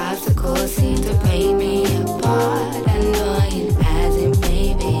these obstacles seem to break me apart. Annoying as it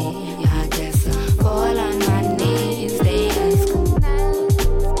may be, I guess I fall on my knees. They ask,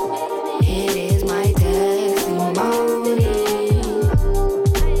 it is my testimony.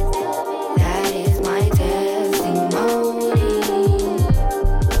 That is my testimony.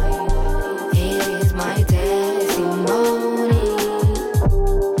 It is my testimony.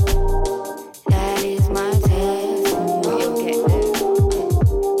 That is my testimony. You'll get there.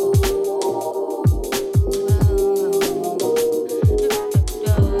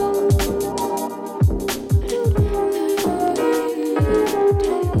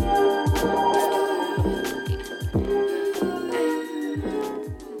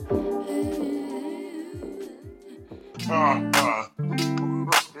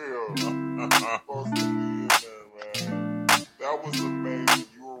 That was amazing.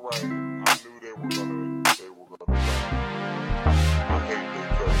 You were right. I knew they were gonna I hate they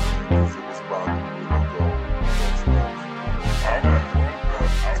cut because it was about to really go next.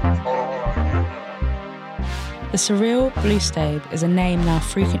 The Surreal Blue Stabe is a name now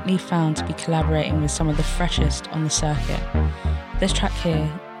frequently found to be collaborating with some of the freshest on the circuit. This track here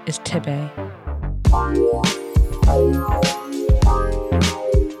is Tibbe.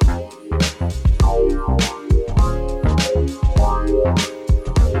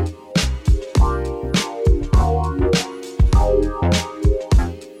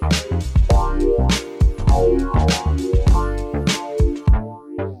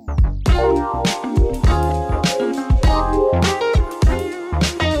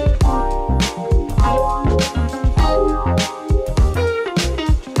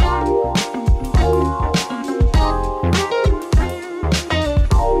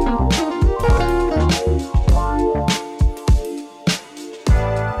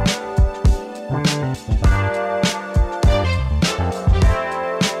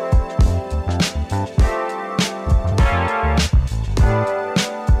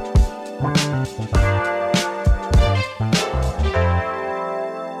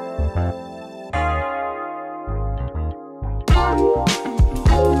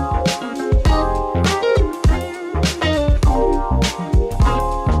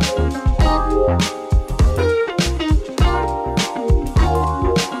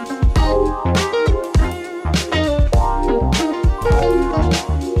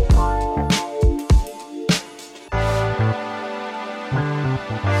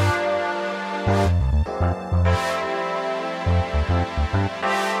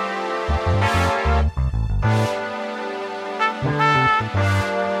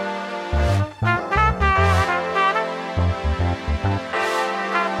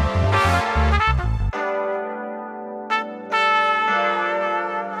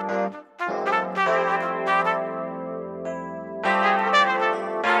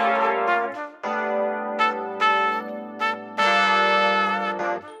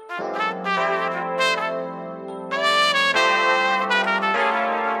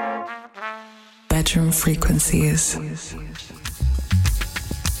 Bedroom frequencies.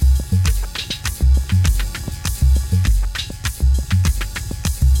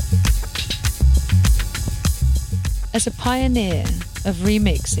 As a pioneer of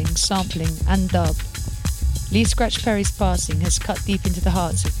remixing, sampling and dub, Lee Scratch Perry's passing has cut deep into the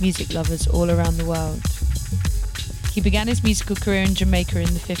hearts of music lovers all around the world. He began his musical career in Jamaica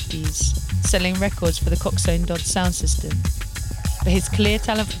in the 50s, selling records for the Coxsone Dodge sound system. But his clear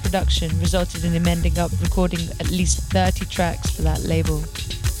talent for production resulted in him ending up recording at least 30 tracks for that label.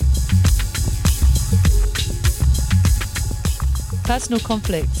 Personal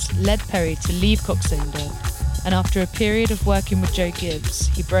conflicts led Perry to leave Coxsone, and after a period of working with Joe Gibbs,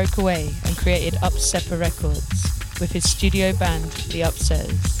 he broke away and created Upsepper Records with his studio band, The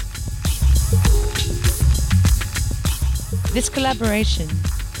Upsetters. This collaboration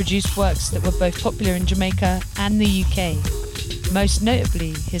produced works that were both popular in Jamaica and the UK, most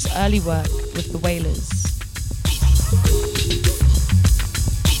notably his early work with the Wailers.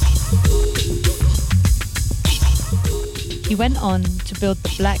 He went on to build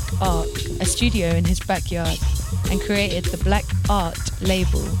the Black Ark, a studio in his backyard, and created the Black Art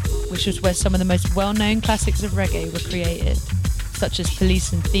label, which was where some of the most well-known classics of reggae were created, such as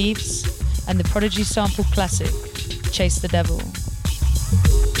Police and Thieves and the Prodigy sample classic, Chase the Devil.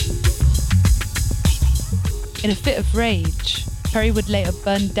 In a fit of rage, Perry would later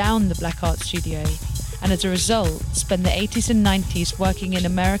burn down the Black Art studio, and as a result, spend the 80s and 90s working in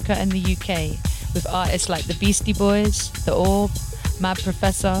America and the UK with artists like the Beastie Boys, The Orb, Mad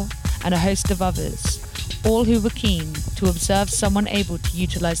Professor, and a host of others, all who were keen to observe someone able to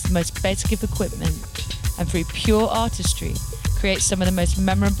utilize the most basic of equipment and through pure artistry create some of the most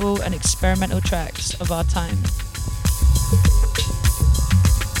memorable and experimental tracks of our time.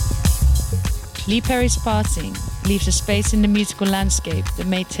 Lee Perry's passing leaves a space in the musical landscape that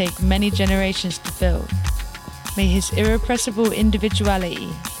may take many generations to fill. May his irrepressible individuality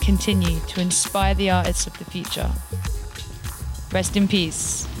continue to inspire the artists of the future. Rest in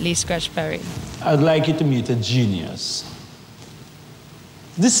peace, Lee Scratch Perry. I'd like you to meet a genius.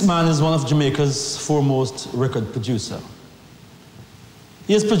 This man is one of Jamaica's foremost record producer.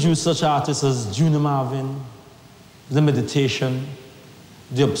 He has produced such artists as Junior Marvin, The Meditation,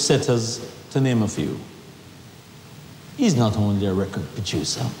 The Upsetters, to name a few. He's not only a record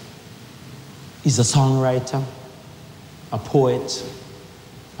producer, he's a songwriter, a poet,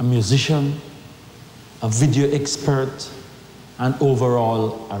 a musician, a video expert, and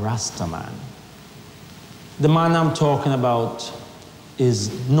overall a Rasta man. The man I'm talking about is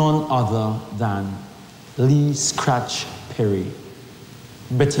none other than Lee Scratch Perry,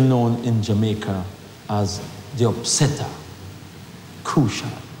 better known in Jamaica as the Upsetter. Crucial.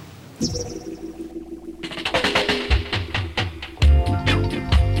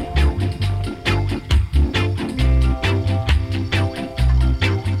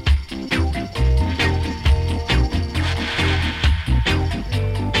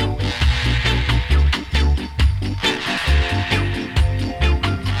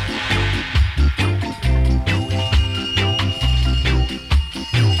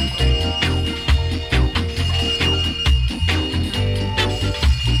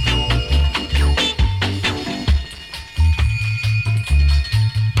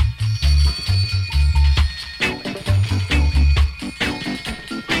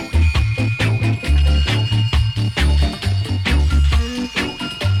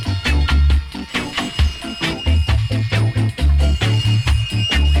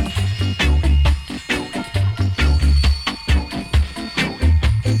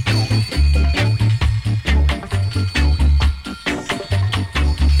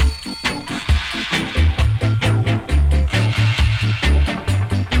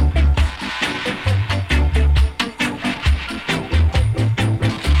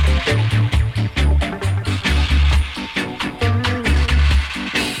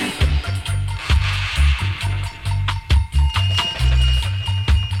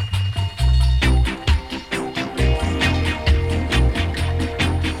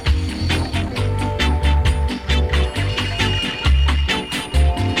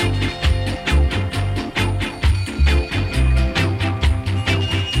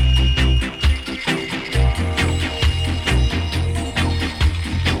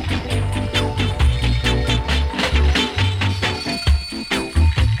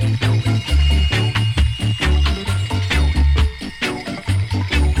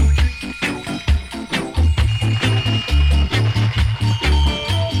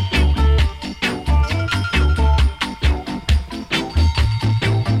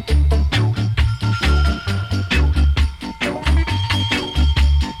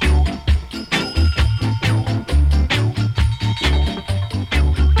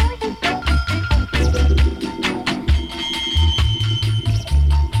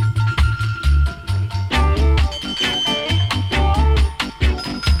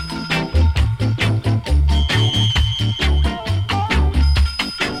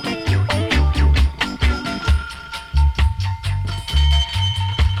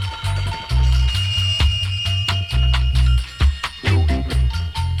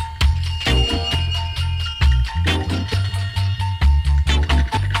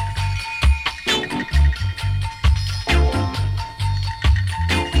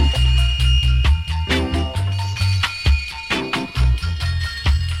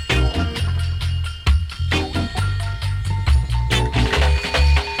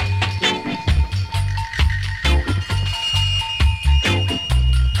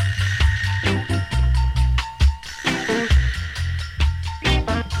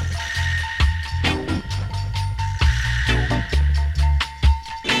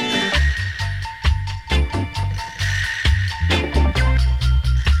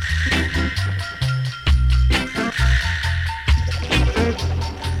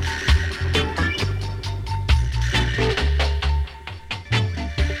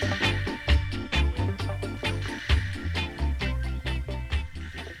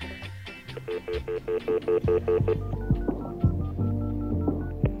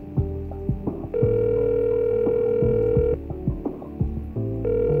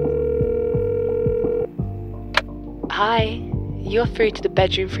 Hi, you're through to the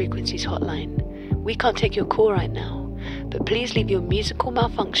Bedroom Frequencies hotline. We can't take your call right now, but please leave your musical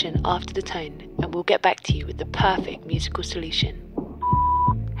malfunction after the tone and we'll get back to you with the perfect musical solution.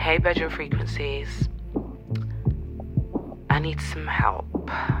 Hey, Bedroom Frequencies. I need some help.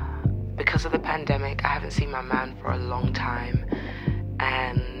 Because of the pandemic, I haven't seen my man for a long time,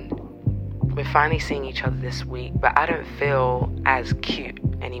 and we're finally seeing each other this week, but I don't feel as cute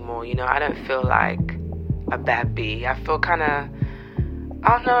anymore, you know? I don't feel like a bad bee. I feel kind of,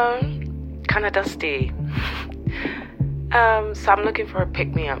 I don't know, kind of dusty. So I'm looking for a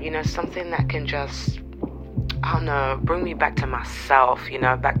pick-me-up, you know, something that can just, I don't know, bring me back to myself, you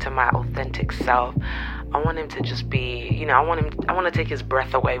know, back to my authentic self. I want him to just be, you know, I want to take his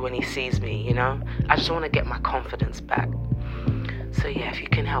breath away when he sees me, you know? I just want to get my confidence back. So yeah, if you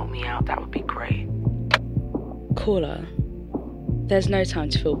can help me out, that would be great. Caller, there's no time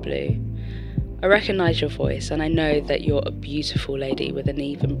to feel blue. I recognise your voice and I know that you're a beautiful lady with an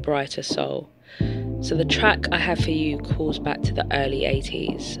even brighter soul. So the track I have for you calls back to the early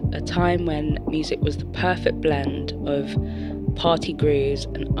 80s, a time when music was the perfect blend of party grooves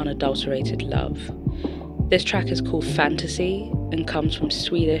and unadulterated love. This track is called Fantasy and comes from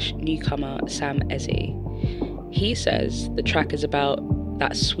Swedish newcomer Sam Ezzy. He says the track is about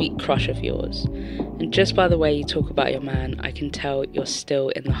that sweet crush of yours, and just by the way you talk about your man, I can tell you're still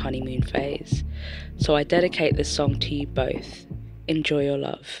in the honeymoon phase. So I dedicate this song to you both. Enjoy your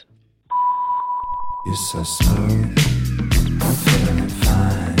love. You're so smooth, I'm feeling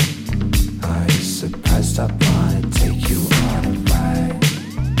fine. Are you surprised I wanna take you on a ride?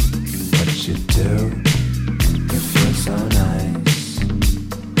 What you do, it feels so nice.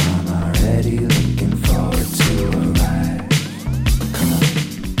 I'm already looking forward to a ride. Come on.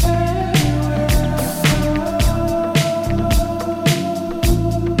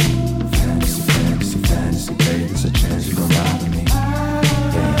 Fantasy, fantasy, fantasy, baby, there's a chance you gon' ride with me.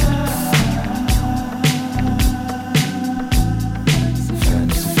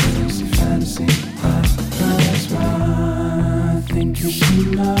 I think you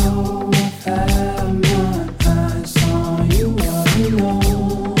should know I've had my eyes on you all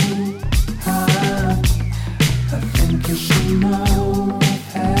alone. I think you should know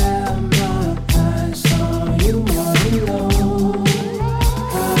I've had my eyes on you all alone.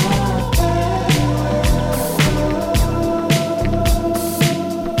 Fantasy, fantasy, fantasy,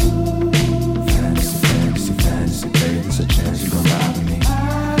 baby, there's a chance you're gonna ride with me.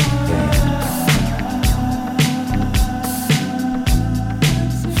 Will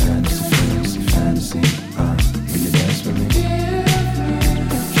you dance with me?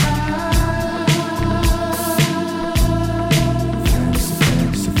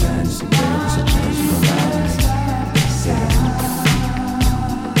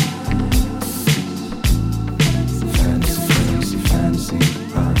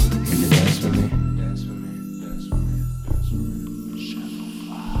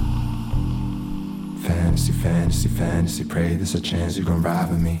 Fantasy, fantasy, fantasy, baby, there's a chance you're gonna ride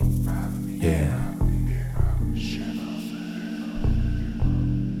with me.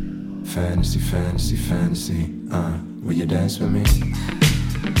 Fantasy, fantasy, fantasy, will you dance with me? Dance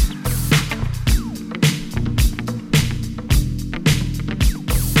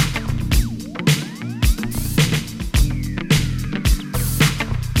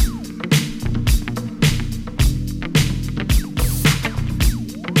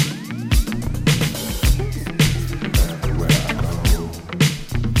with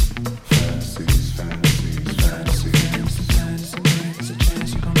me, dance with me, fantasy, fantasy,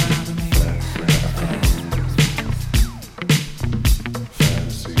 fantasy, pray there's a chance you're gonna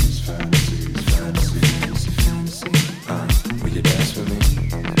ride with me. Yeah.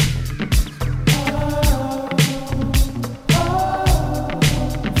 Fantasy, fantasy, fantasy, will you dance with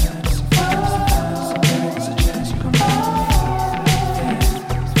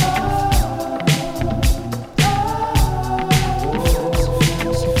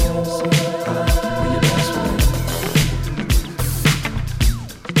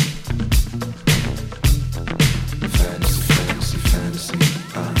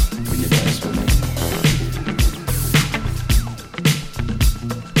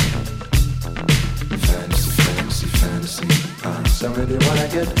So if you wanna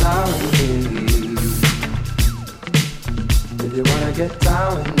get down with me, if you wanna get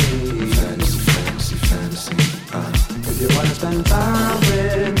down with me, fantasy, fantasy, fantasy, if you wanna spend time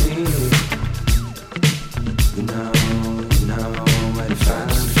with me, you know, where to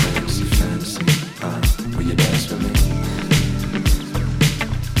fantasy, fantasy, fantasy, will you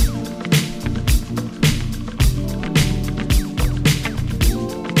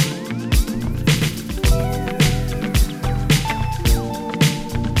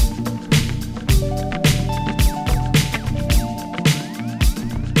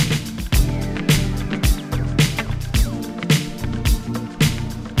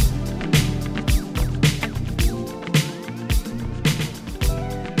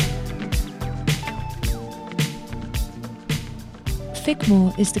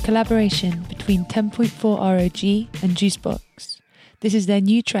Figmore is the collaboration between 10.4 ROG and Juicebox. This is their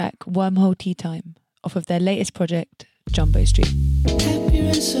new track, Wormhole Tea Time, off of their latest project, Jumbo Street. Happy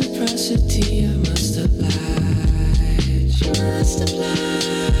reciprocity, I must oblige.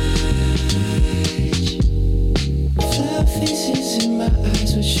 Flower faces in my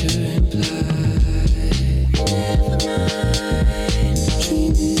eyes would sure imply. Never mind,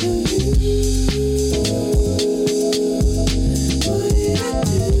 dreaming of you. What did I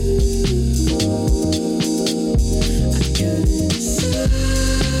do? I got inside.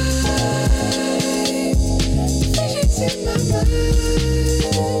 Visions in my mind.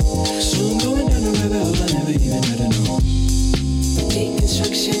 So I'm going down a rabbit hole I never even had to know.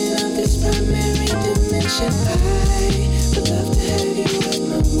 Deconstruction of this primary dimension. I would love to have you at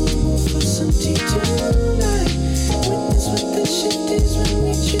my room for some tea tonight. Witness what the shift is when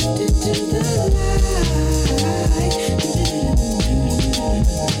we drift into the light.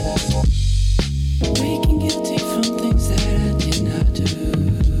 Waking guilty from things that I did not do.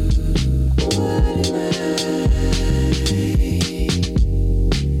 What am I?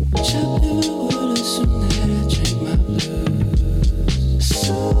 Chopped liver would assume that I drank my blues.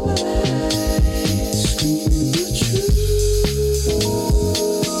 So I screaming the truth.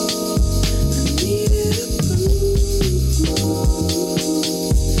 I needed a proof.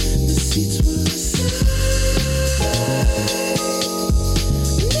 The seats were aside.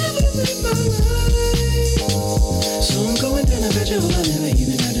 Never made my life. So I'm going down a rabbit hole I never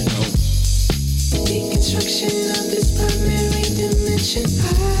even had to know. Deconstruction of this primary dimension.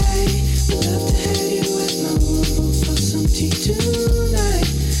 I would love to have you at my room for some tea tonight.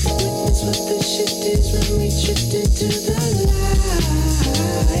 Witness what the shift is when we drift into the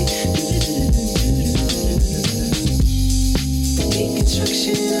light.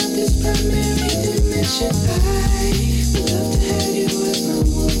 Deconstruction of this primary dimension. I would love to have you at my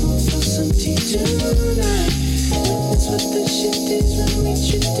room for some tea tonight. Witness what the shift is when we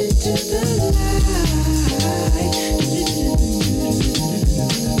drift into the light.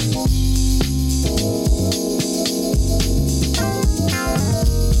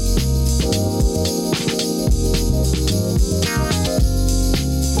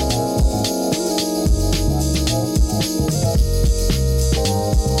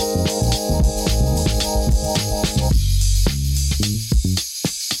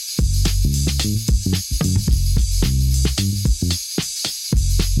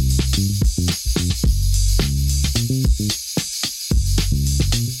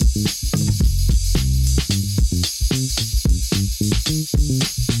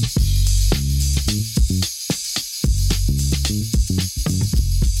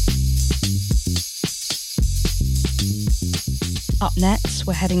 Up next,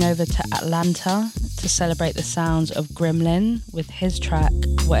 we're heading over to Atlanta to celebrate the sounds of Gremlin with his track,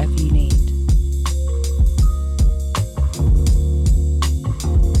 Whatever You Need.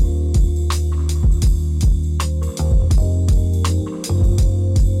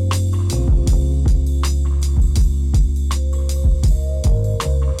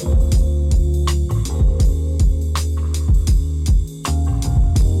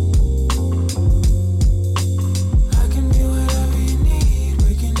 I can be whatever you need,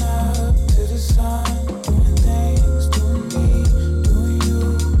 waking up to the sun, doing things, doing me, doing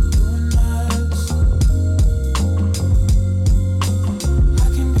you, doing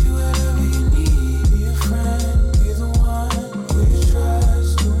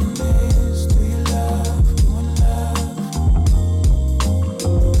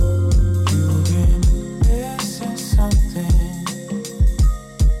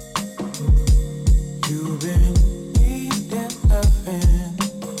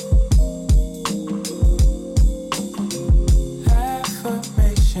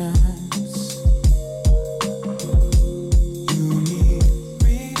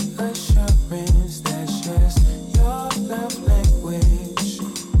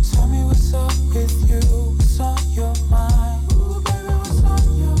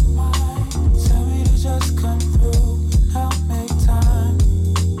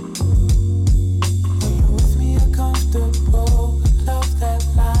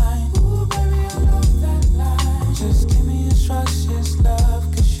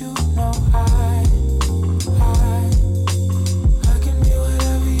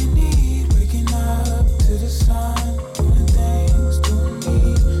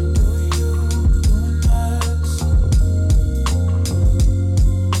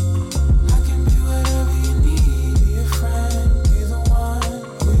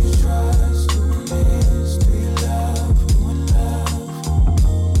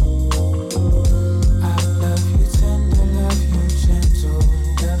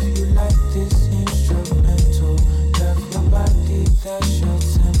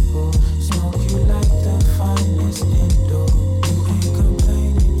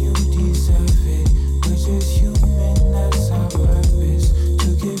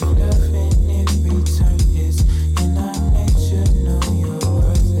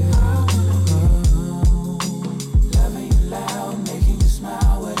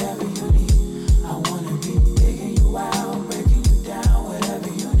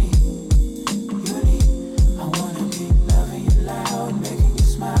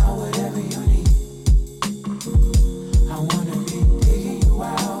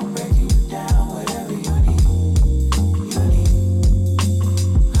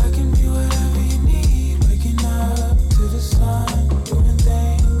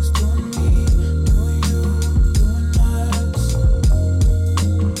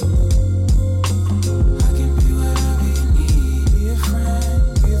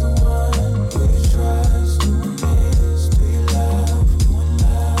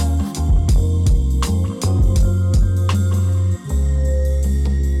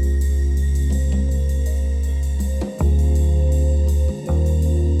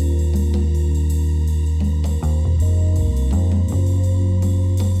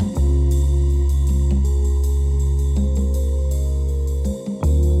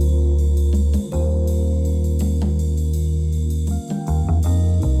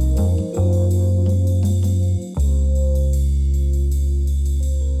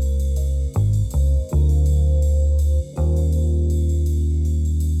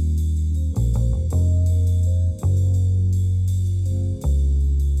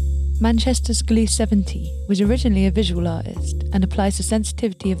Manchester's Glue 70 was originally a visual artist and applies the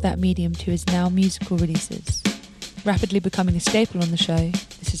sensitivity of that medium to his now musical releases. Rapidly becoming a staple on the show,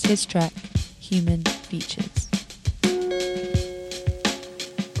 this is his track, Human Features.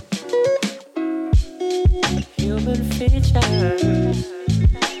 Human features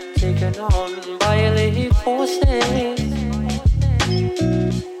taken on by alien forces,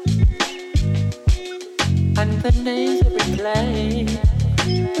 and the names that we play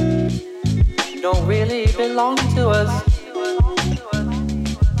don't really belong to us.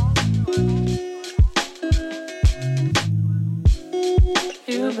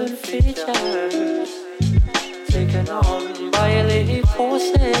 Human features taken on by alien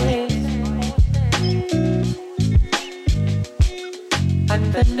forces,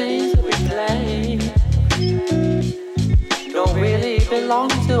 and the names that we play don't really belong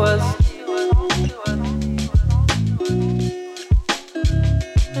to us.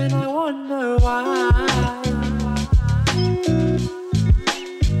 And I wonder why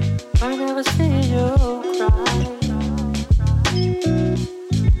I never see you cry.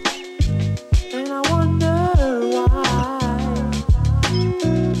 And I wonder why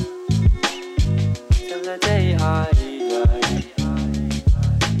till the day I die.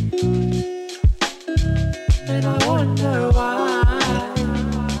 And I wonder why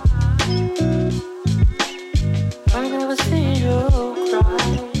I never see you cry.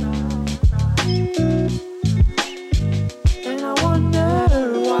 And I wonder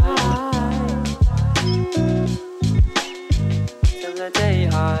why till the day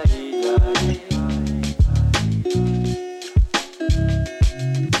I die.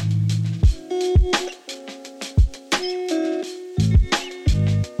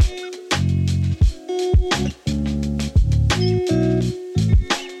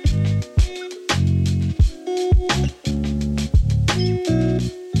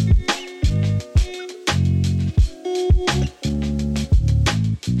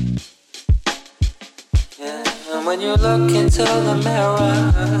 And when you look into the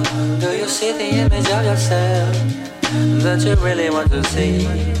mirror, do you see the image of yourself that you really want to see?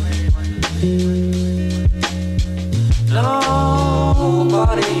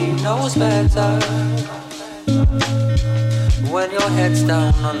 Nobody knows better when your head's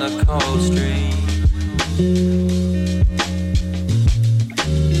down on the cold street.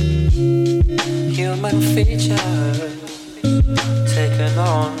 Human features taken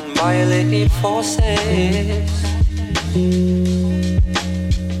on by alien forces.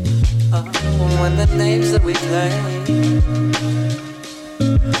 When the names that we play,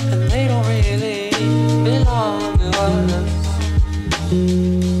 and they don't really belong to us.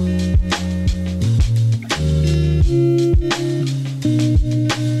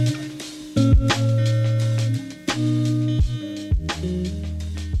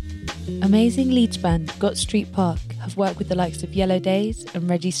 Amazing Leeds band Got Street Park have worked with the likes of Yellow Days and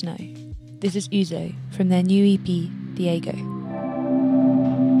Reggie Snow. This is Uzo from their new EP, Diego.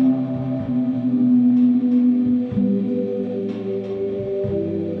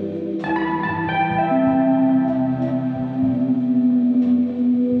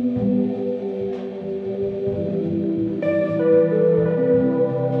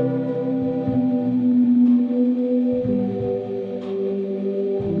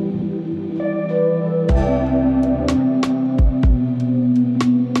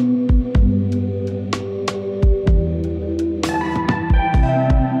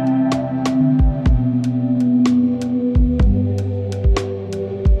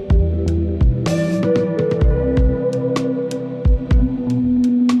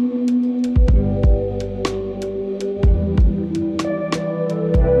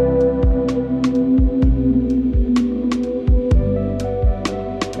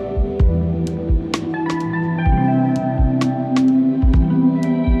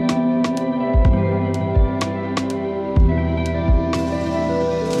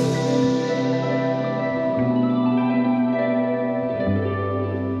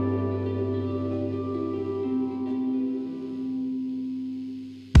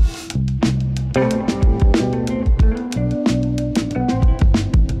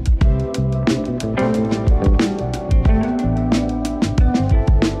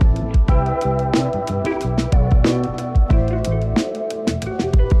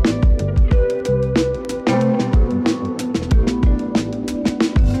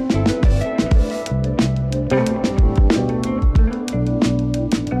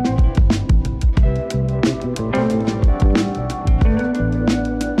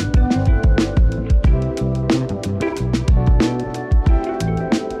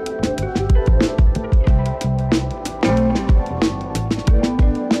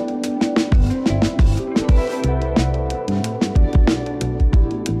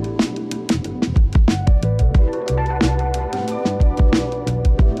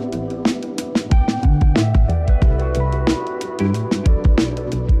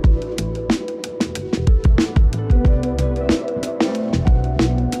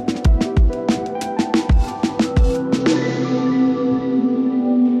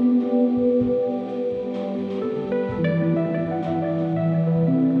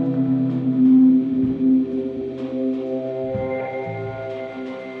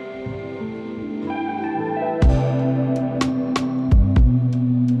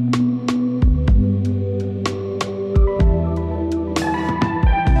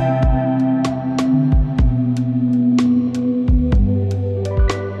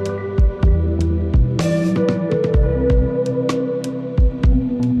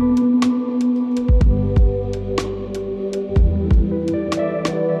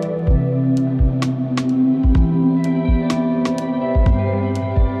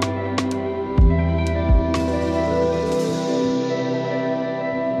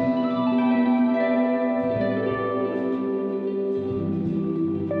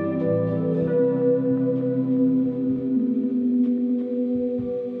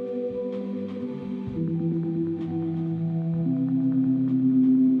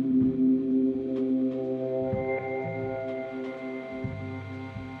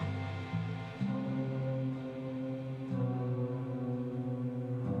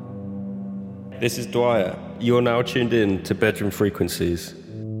 this is Dwyer. You're now tuned in to Bedroom Frequencies.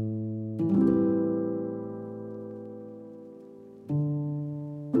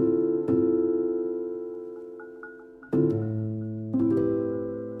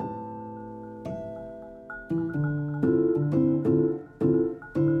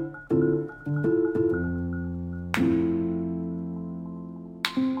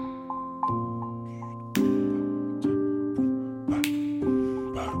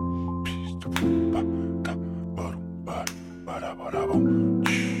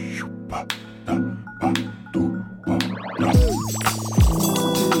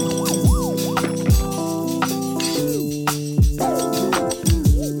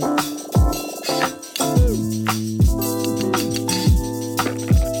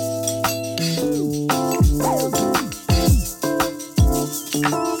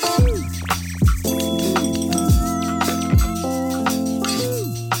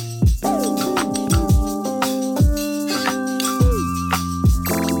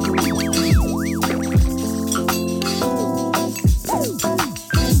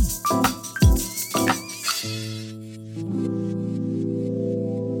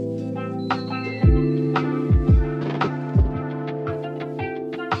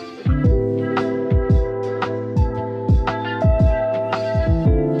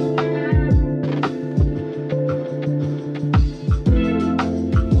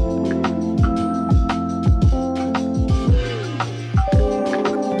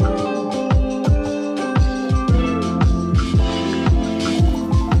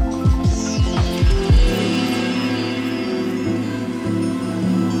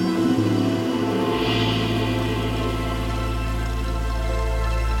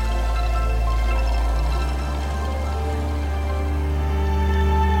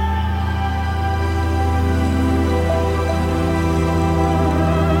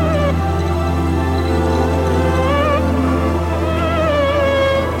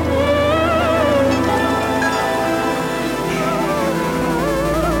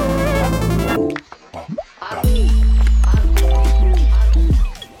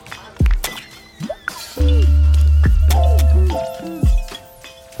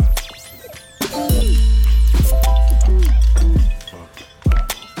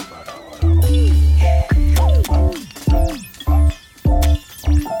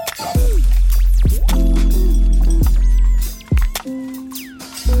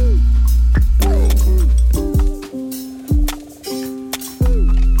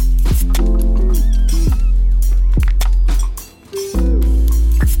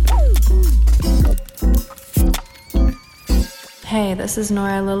 Hey, this is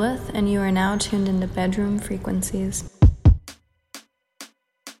Nora Lilith, and you are now tuned into Bedroom Frequencies.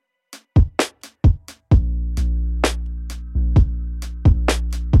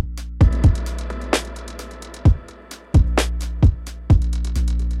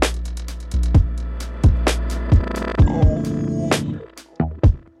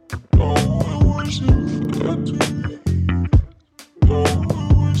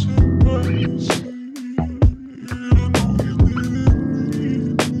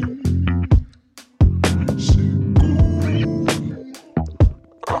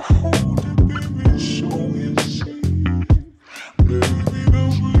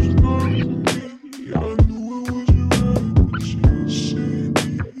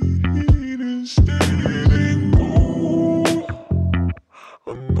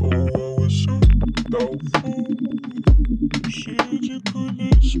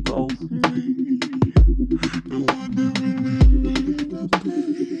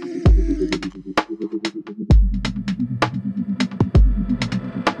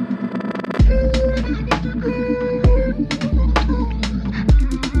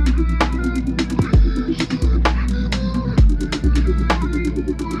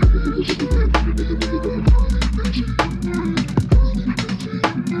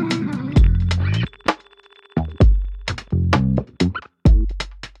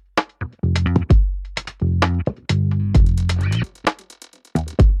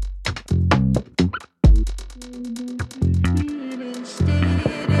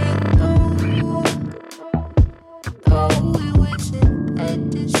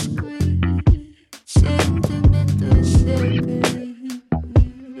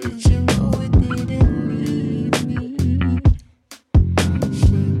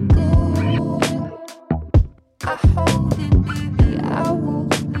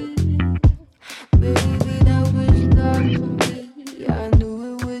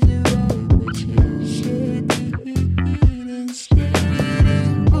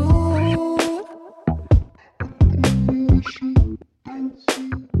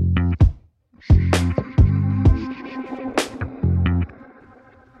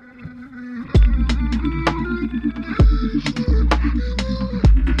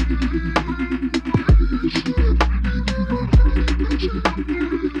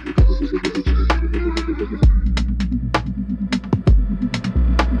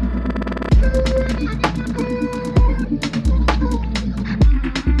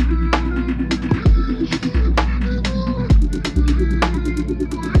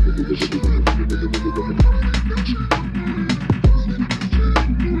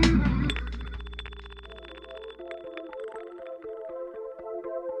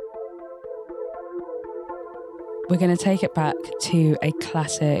 going to take it back to a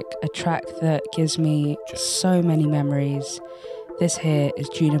classic, a track that gives me so many memories. This here is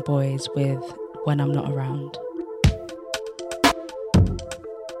Junior Boys with When I'm Not Around.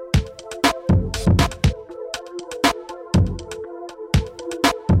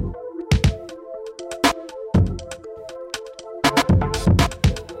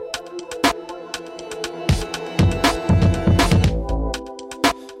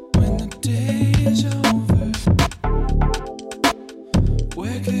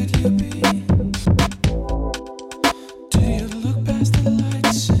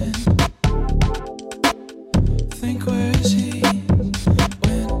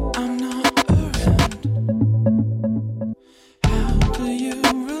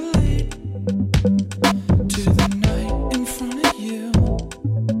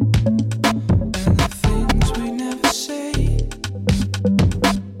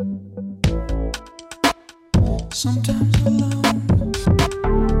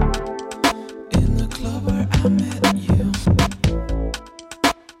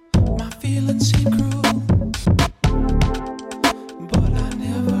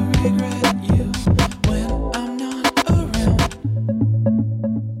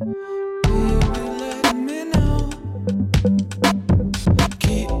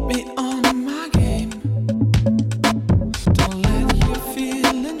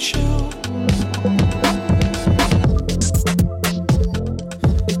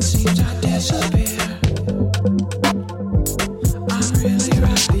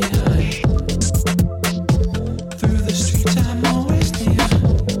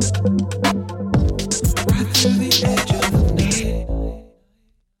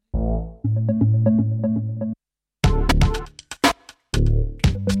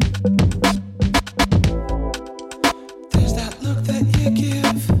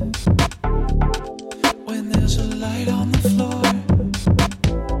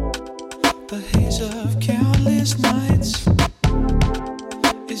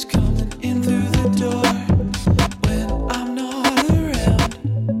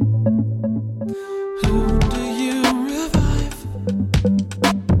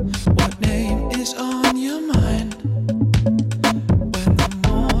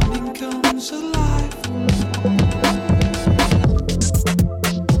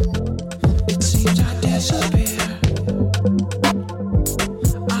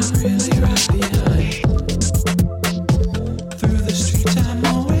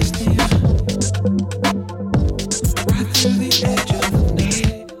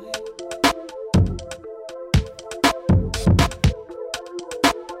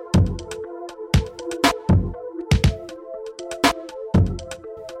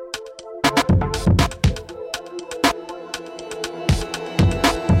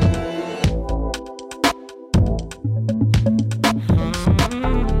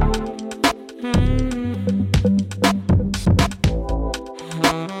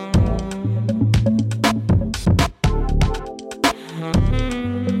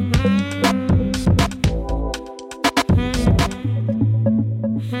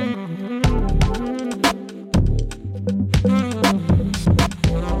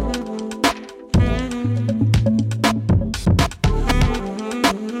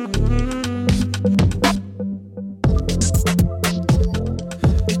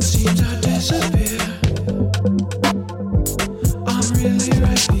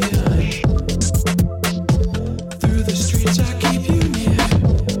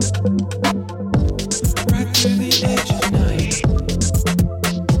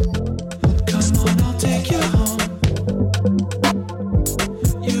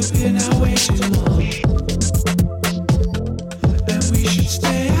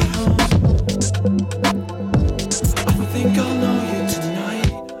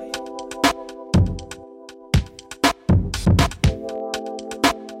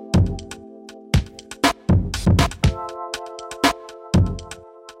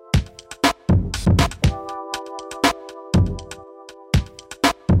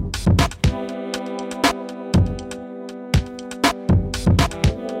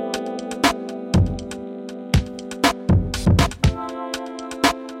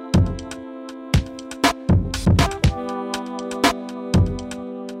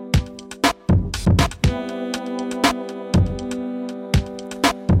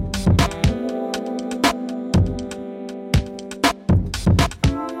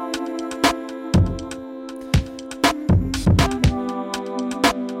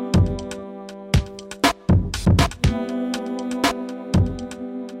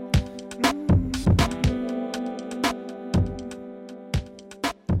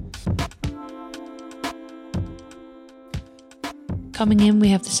 Coming in, we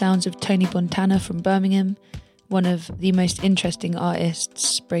have the sounds of Tony Montana from Birmingham, one of the most interesting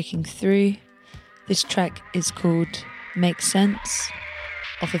artists breaking through. This track is called Make Sense,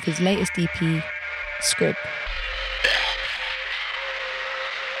 off of his latest EP, Scrib.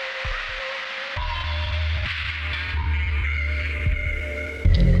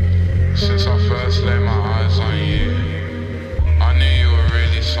 Since I first laid my eyes on you, I knew you were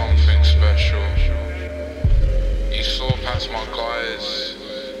really something special. You saw past my guise,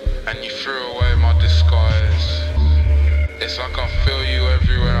 and you threw away my disguise. It's like I feel you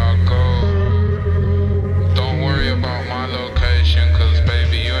everywhere I go. Don't worry about my location, cause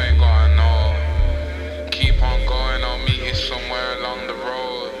baby you ain't gotta know. Keep on going, I'll meet you somewhere along the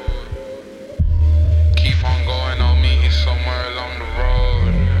road. Keep on going, I'll meet you somewhere along the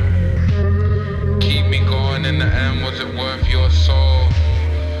road. Keep me going in the end, was it worth your soul?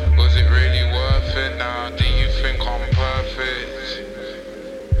 Was it really worth it now? Do you think I'm perfect?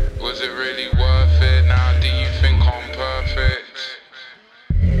 Was it really worth it now? Do you think I'm perfect?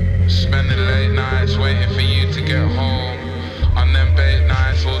 Spending late nights waiting for you to get home. On them bait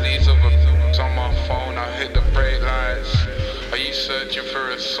nights, all these other on my phone, I hit the brake lights. Are you searching for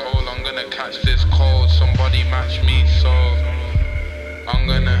a soul? I'm gonna catch this cold. Somebody match me so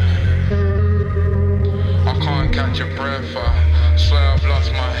I can't catch a breath. I swear I've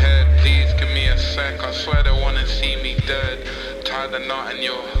lost my head. Please give me a sec. I swear they wanna see me dead. Tied a knot in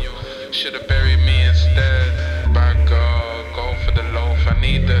your should've buried me instead. Bad girl, go for the loaf. I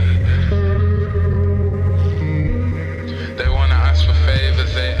need the. They wanna ask for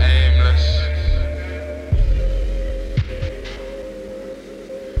favors, they aimless.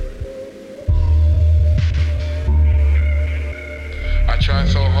 I try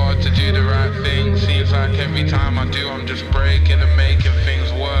so hard to do the right thing. Seems like every time I do, I'm just breaking and making things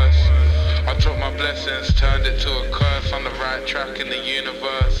worse. I took my blessings, turned it to a curse. On the right track in the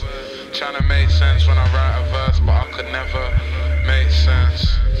universe. Trying to make sense when I write a verse, but I could never make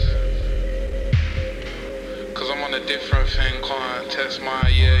sense. Cause I'm on a different thing, can't test my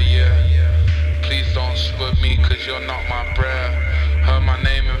yeah. Please don't spud me, cause you're not my breath. Heard my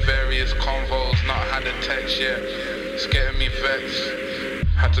name in various convos, not had a text yet. It's getting me vexed.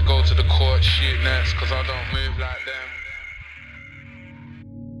 Had to go to the court, shoot next, cause I don't move like them.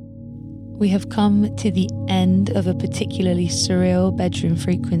 We have come to the end of a particularly surreal Bedroom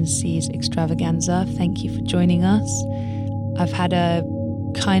Frequencies extravaganza. Thank you for joining us. I've had a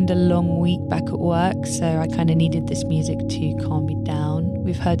kind of long week back at work, so I kind of needed this music to calm me down.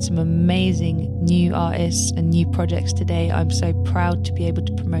 We've heard some amazing new artists and new projects today. I'm so proud to be able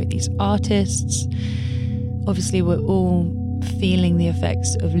to promote these artists. Obviously, we're all feeling the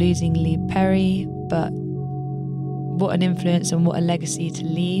effects of losing Lee Perry, but what an influence and what a legacy to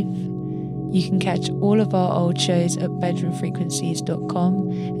leave. You can catch all of our old shows at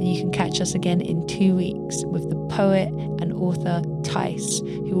bedroomfrequencies.com, and you can catch us again in 2 weeks with the poet and author Tice,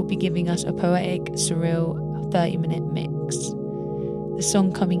 who will be giving us a poetic, surreal 30-minute mix. The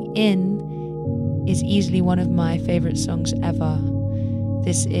song coming in is easily one of my favourite songs ever.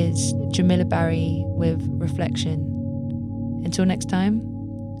 This is Jamila Barry with Reflection. Until next time,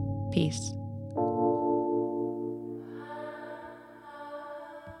 peace.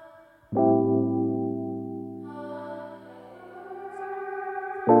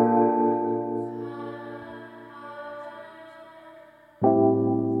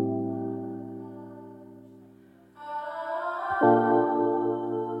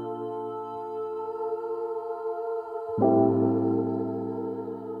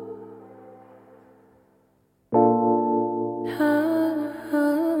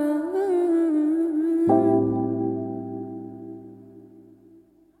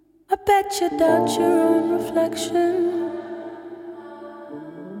 You doubt your own reflection.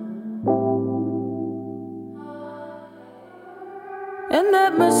 And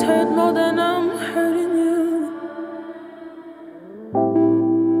that must hurt more than I'm hurting you.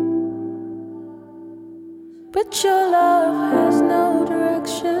 But your love has no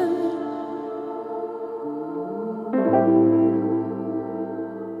direction.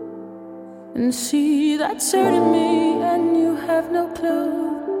 And see, that's hurting me, and you have no clue.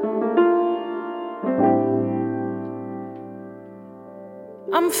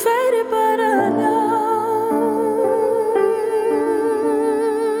 I'm faded, but I know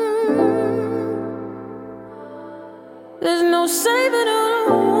there's no saving who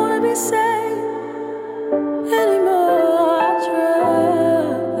don't wanna be saved anymore. I try.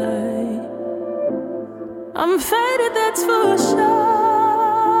 I'm faded, that's for sure.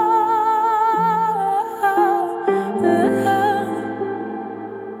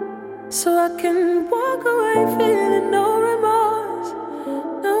 So I can walk away feeling no remorse.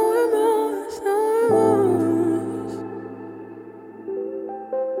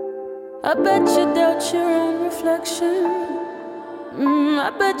 I bet you doubt your own reflection. I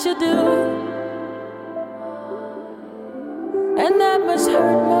bet you do. And that must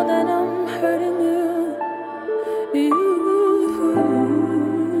hurt more than I'm hurting you.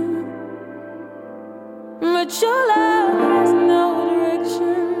 But your love has no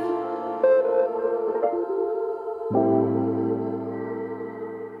direction.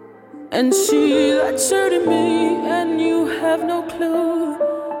 And see, that's hurting me, and you have no clue.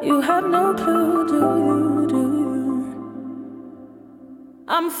 You have no clue, do you?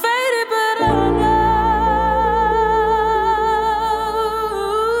 I'm faded, but I know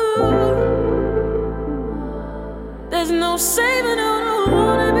there's no saving, I don't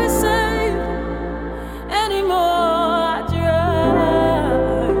wanna be saved anymore. I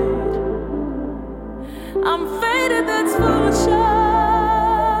tried. I'm faded, that's for sure.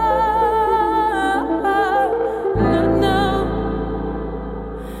 No.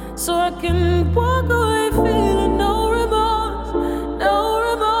 So I can walk away feeling no remorse, no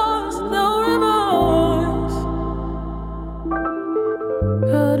remorse, no remorse.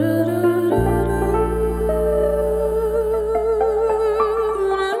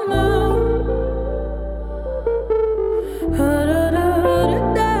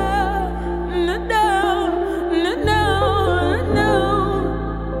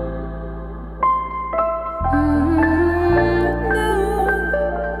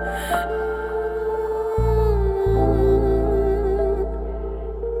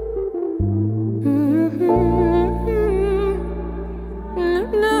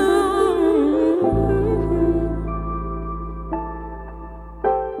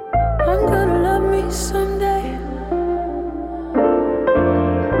 I'm gonna love me someday.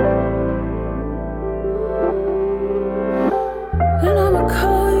 And I'ma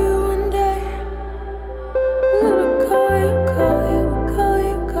call you one day. I'm gonna call you.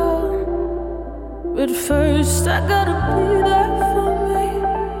 But first I gotta be there for me.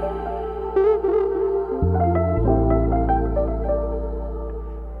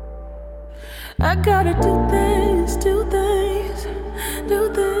 I gotta do things,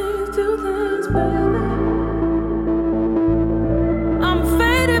 baby.